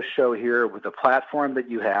radio show here, with the platform that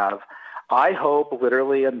you have, I hope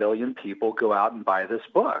literally 1 million people go out and buy this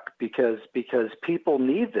book because people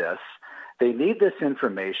need this. They need this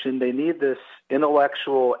information. They need this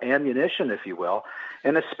intellectual ammunition, if you will,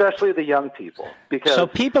 and especially the young people. Because so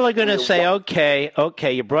people are going to say,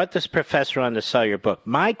 okay, you brought this professor on to sell your book.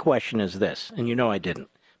 My question is this, and I didn't.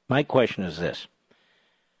 My question is this,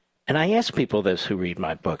 and I ask people this who read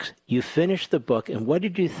my books. You finished the book, and what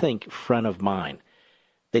did you think front of mind?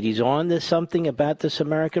 That he's on to something about this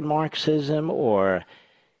American Marxism, or,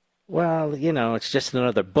 well, it's just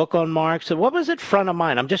another book on Marx? What was it front of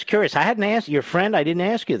mind? I'm just curious. I hadn't asked your friend. I didn't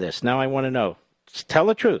ask you this. Now I want to know. Just tell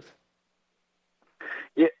the truth.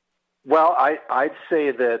 Yeah, well, I'd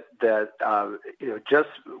say that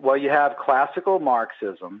you have classical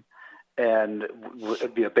Marxism, and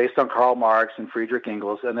based on Karl Marx and Friedrich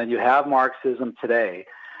Engels, and then you have Marxism today.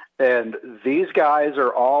 And these guys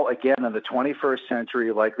are all, again, in the 21st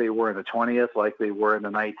century, like they were in the 20th, like they were in the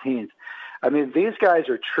 19th. I mean, these guys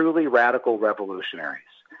are truly radical revolutionaries.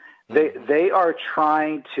 They are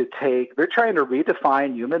trying to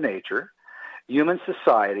redefine human nature, human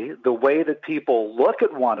society, the way that people look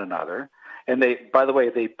at one another. And by the way,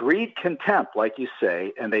 they breed contempt, like you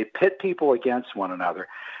say, and they pit people against one another.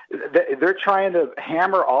 They're trying to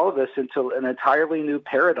hammer all of this into an entirely new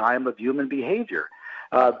paradigm of human behavior.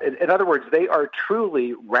 In other words, they are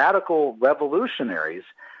truly radical revolutionaries.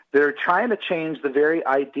 They're trying to change the very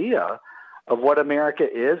idea of what America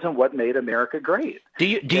is and what made America great. Do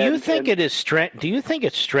you think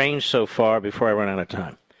it's strange so far, before I run out of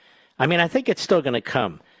time? I mean, I think it's still going to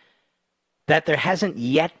come, that there hasn't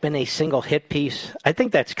yet been a single hit piece. I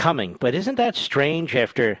think that's coming, but isn't that strange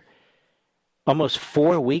after Almost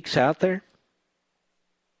 4 weeks out there?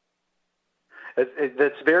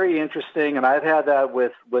 That's very interesting, and I've had that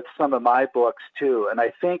with some of my books too. And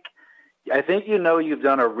I think you've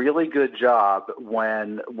done a really good job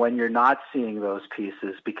when you're not seeing those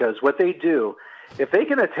pieces, because what they do, if they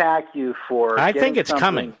can attack you for I think it's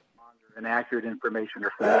coming. Inaccurate information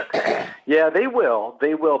or fact, yeah, they will.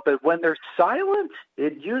 But when they're silent,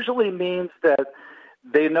 it usually means that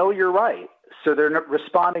they know you're right. So they're not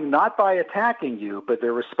responding not by attacking you, but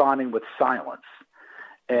they're responding with silence.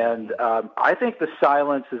 And I think the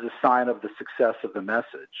silence is a sign of the success of the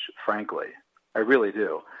message, frankly. I really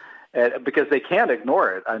do. Because they can't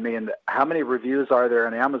ignore it. I mean, how many reviews are there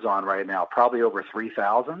on Amazon right now? Probably over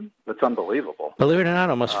 3,000. That's unbelievable. Believe it or not,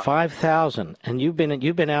 almost 5,000. And you've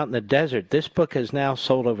been out in the desert. This book has now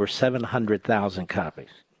sold over 700,000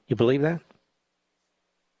 copies. You believe that?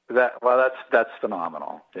 That's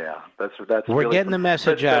phenomenal. Yeah, that's. We're really getting the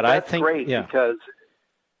message out. That's I think great because.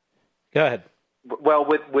 Go ahead. Well,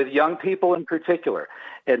 with young people in particular,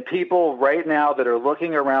 and people right now that are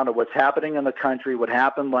looking around at what's happening in the country, what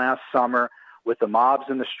happened last summer with the mobs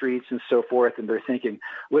in the streets and so forth, and they're thinking,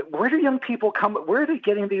 where do young people come? Where are they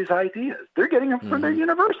getting these ideas? They're getting them from their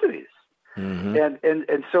universities. Mm-hmm.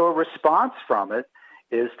 And so a response from it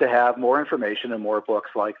is to have more information and more books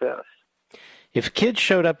like this. If kids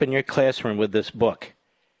showed up in your classroom with this book,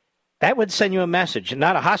 that would send you a message,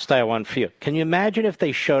 not a hostile one for you. Can you imagine if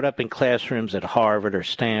they showed up in classrooms at Harvard or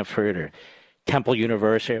Stanford or Temple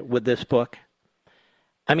University with this book?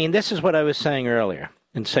 I mean, this is what I was saying earlier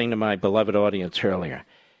and saying to my beloved audience earlier.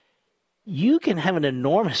 You can have an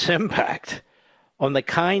enormous impact on the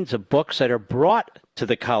kinds of books that are brought to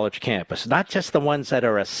the college campus, not just the ones that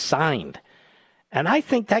are assigned. And I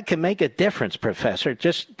think that can make a difference, Professor.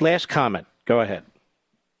 Just last comment. Go ahead.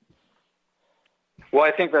 Well,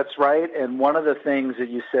 I think that's right. And one of the things that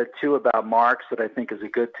you said, too, about Marx that I think is a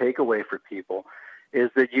good takeaway for people is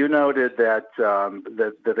that you noted that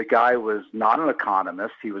the guy was not an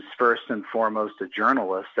economist. He was first and foremost a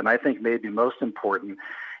journalist. And I think maybe most important,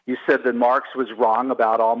 you said that Marx was wrong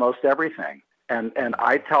about almost everything. And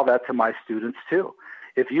I tell that to my students, too.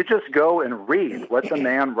 If you just go and read what the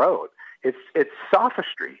man wrote, it's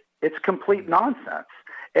sophistry. It's complete nonsense.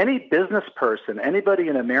 Any business person, anybody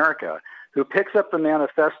in America who picks up the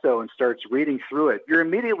manifesto and starts reading through it, you're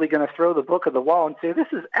immediately going to throw the book at the wall and say, this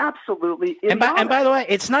is absolutely idiotic. And by the way,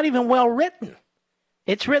 it's not even well written.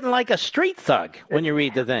 It's written like a street thug when you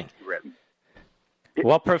read the thing.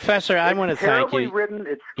 Well, Professor, I want to thank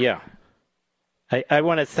you. Yeah. I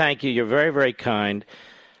want to thank you. You're very, very kind.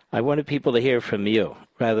 I wanted people to hear from you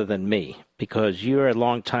rather than me, because you're a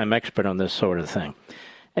long-time expert on this sort of thing.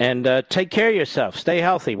 And take care of yourself. Stay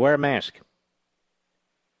healthy. Wear a mask.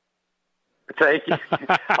 Thank you.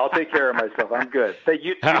 I'll take care of myself. I'm good.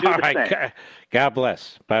 You do the same. God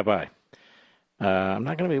bless. Bye-bye. I'm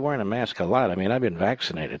not going to be wearing a mask a lot. I mean, I've been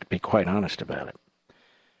vaccinated, to be quite honest about it.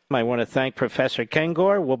 I want to thank Professor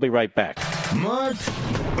Kengor. We'll be right back. Mark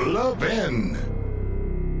Levin.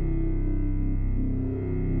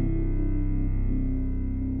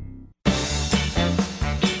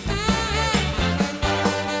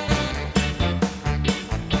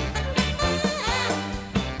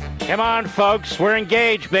 Come on, folks. We're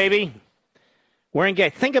engaged, baby. We're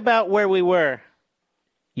engaged. Think about where we were,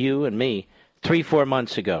 you and me, 3-4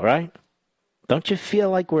 months ago, right? Don't you feel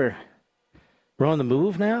like we're on the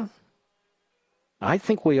move now? I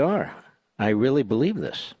think we are. I really believe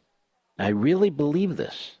this. I really believe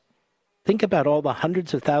this. Think about all the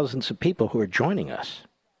hundreds of thousands of people who are joining us.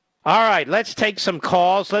 All right, let's take some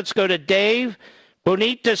calls. Let's go to Dave,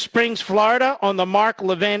 Bonita Springs, Florida, on the Mark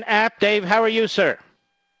Levin app. Dave, how are you, sir?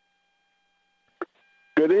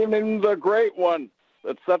 Good evening, the great one.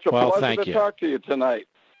 It's such a pleasure to talk to you tonight.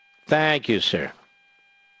 Thank you, sir.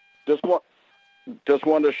 Just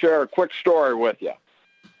wanted to share a quick story with you.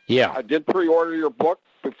 Yeah. I did pre-order your book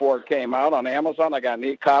before it came out on Amazon. I got an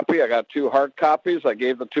e-copy. I got 2 hard copies. I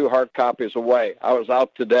gave the 2 hard copies away. I was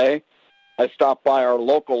out today. I stopped by our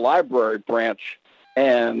local library branch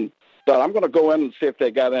and thought, I'm going to go in and see if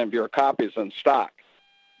they got any of your copies in stock.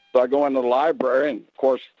 So I go into the library, and, of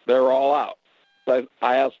course, they're all out. So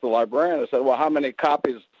I asked the librarian, I said, well, how many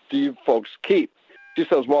copies do you folks keep? She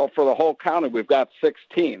says, well, for the whole county, we've got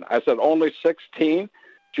 16. I said, only 16?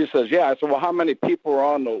 She says, yeah. I said, well, how many people are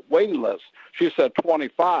on the waiting list? She said,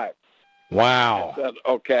 25. Wow. I said,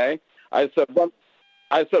 okay. I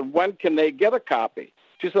said, when can they get a copy?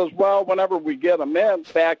 She says, well, whenever we get them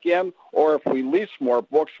back in, or if we lease more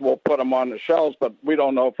books, we'll put them on the shelves, but we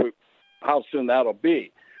don't know how soon that'll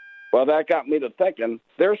be. Well, that got me to thinking,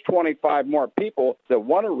 there's 25 more people that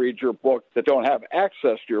want to read your book that don't have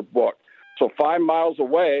access to your book. So 5 miles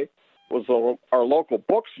away was our local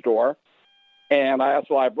bookstore. And I asked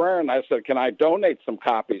the librarian, I said, can I donate some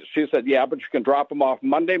copies? She said, yeah, but you can drop them off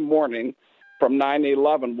Monday morning from 9 to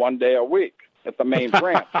 11, 1 day a week at the main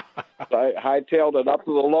branch. So I hightailed it up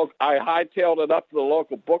to the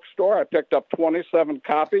local bookstore. I picked up 27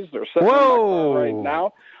 copies. They're sitting in my car right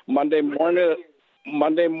now. Monday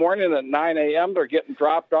morning at 9 a.m., they're getting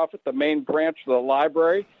dropped off at the main branch of the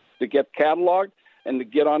library to get cataloged and to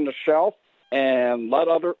get on the shelf and let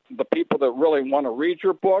the people that really want to read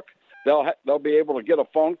your book, they'll be able to get a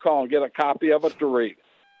phone call and get a copy of it to read.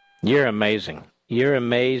 You're amazing. You're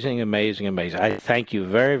amazing, amazing, amazing. I thank you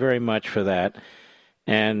very, very much for that,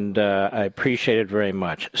 and I appreciate it very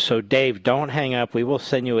much. So, Dave, don't hang up. We will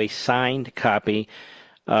send you a signed copy,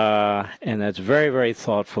 and that's very, very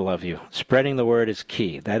thoughtful of you. Spreading the word is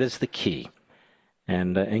key. That is the key,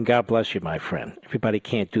 and God bless you, my friend. Everybody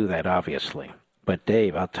can't do that, obviously, but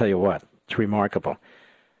Dave, I'll tell you what, it's remarkable.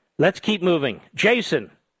 Let's keep moving.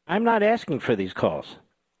 Jason, I'm not asking for these calls.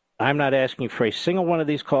 I'm not asking for a single one of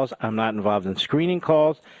these calls. I'm not involved in screening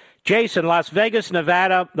calls. Jason, Las Vegas,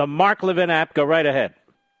 Nevada, the Mark Levin app. Go right ahead.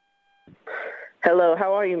 Hello,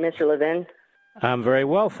 how are you, Mr. Levin? I'm very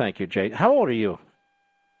well, thank you, Jason. How old are you?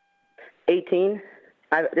 18.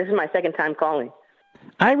 This is my second time calling.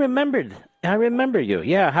 I remember you.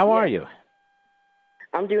 Yeah, how are you?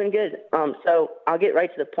 I'm doing good. So I'll get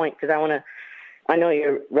right to the point because I know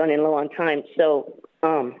you're running low on time. So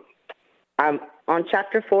I'm on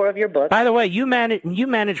chapter 4 of your book. By the way, you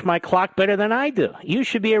manage my clock better than I do. You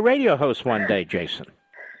should be a radio host one day, Jason.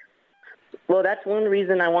 Well, that's one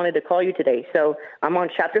reason I wanted to call you today. So I'm on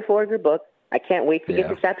chapter 4 of your book. I can't wait to get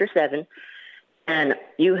to chapter 7. And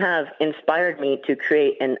you have inspired me to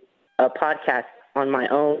create a podcast on my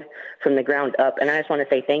own from the ground up. And I just want to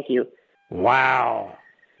say thank you. Wow.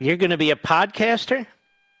 You're going to be a podcaster?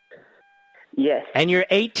 Yes. And you're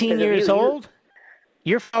 18 years old?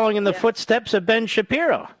 You're following in the footsteps of Ben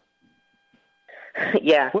Shapiro.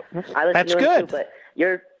 Yeah. I listen That's to him good. Too, but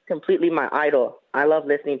you're completely my idol. I love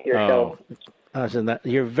listening to your show. Listen,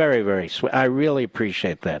 you're very, very sweet. I really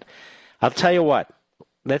appreciate that. I'll tell you what.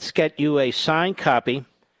 Let's get you a signed copy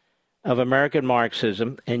of American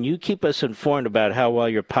Marxism, and you keep us informed about how well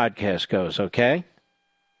your podcast goes, okay?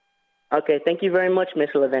 Okay, thank you very much,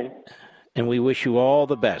 Mr. Levin. And we wish you all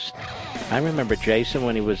the best. I remember Jason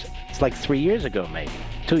when it's like 3 years ago, maybe,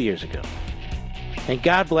 2 years ago. And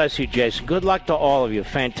God bless you, Jason. Good luck to all of you.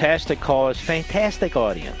 Fantastic callers, fantastic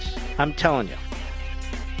audience. I'm telling you.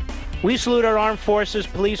 We salute our armed forces,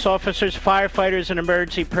 police officers, firefighters, and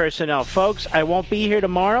emergency personnel. Folks, I won't be here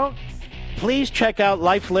tomorrow. Please check out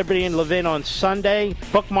Life, Liberty, and Levin on Sunday.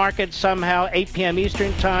 Bookmark it somehow, 8 p.m.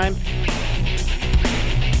 Eastern Time.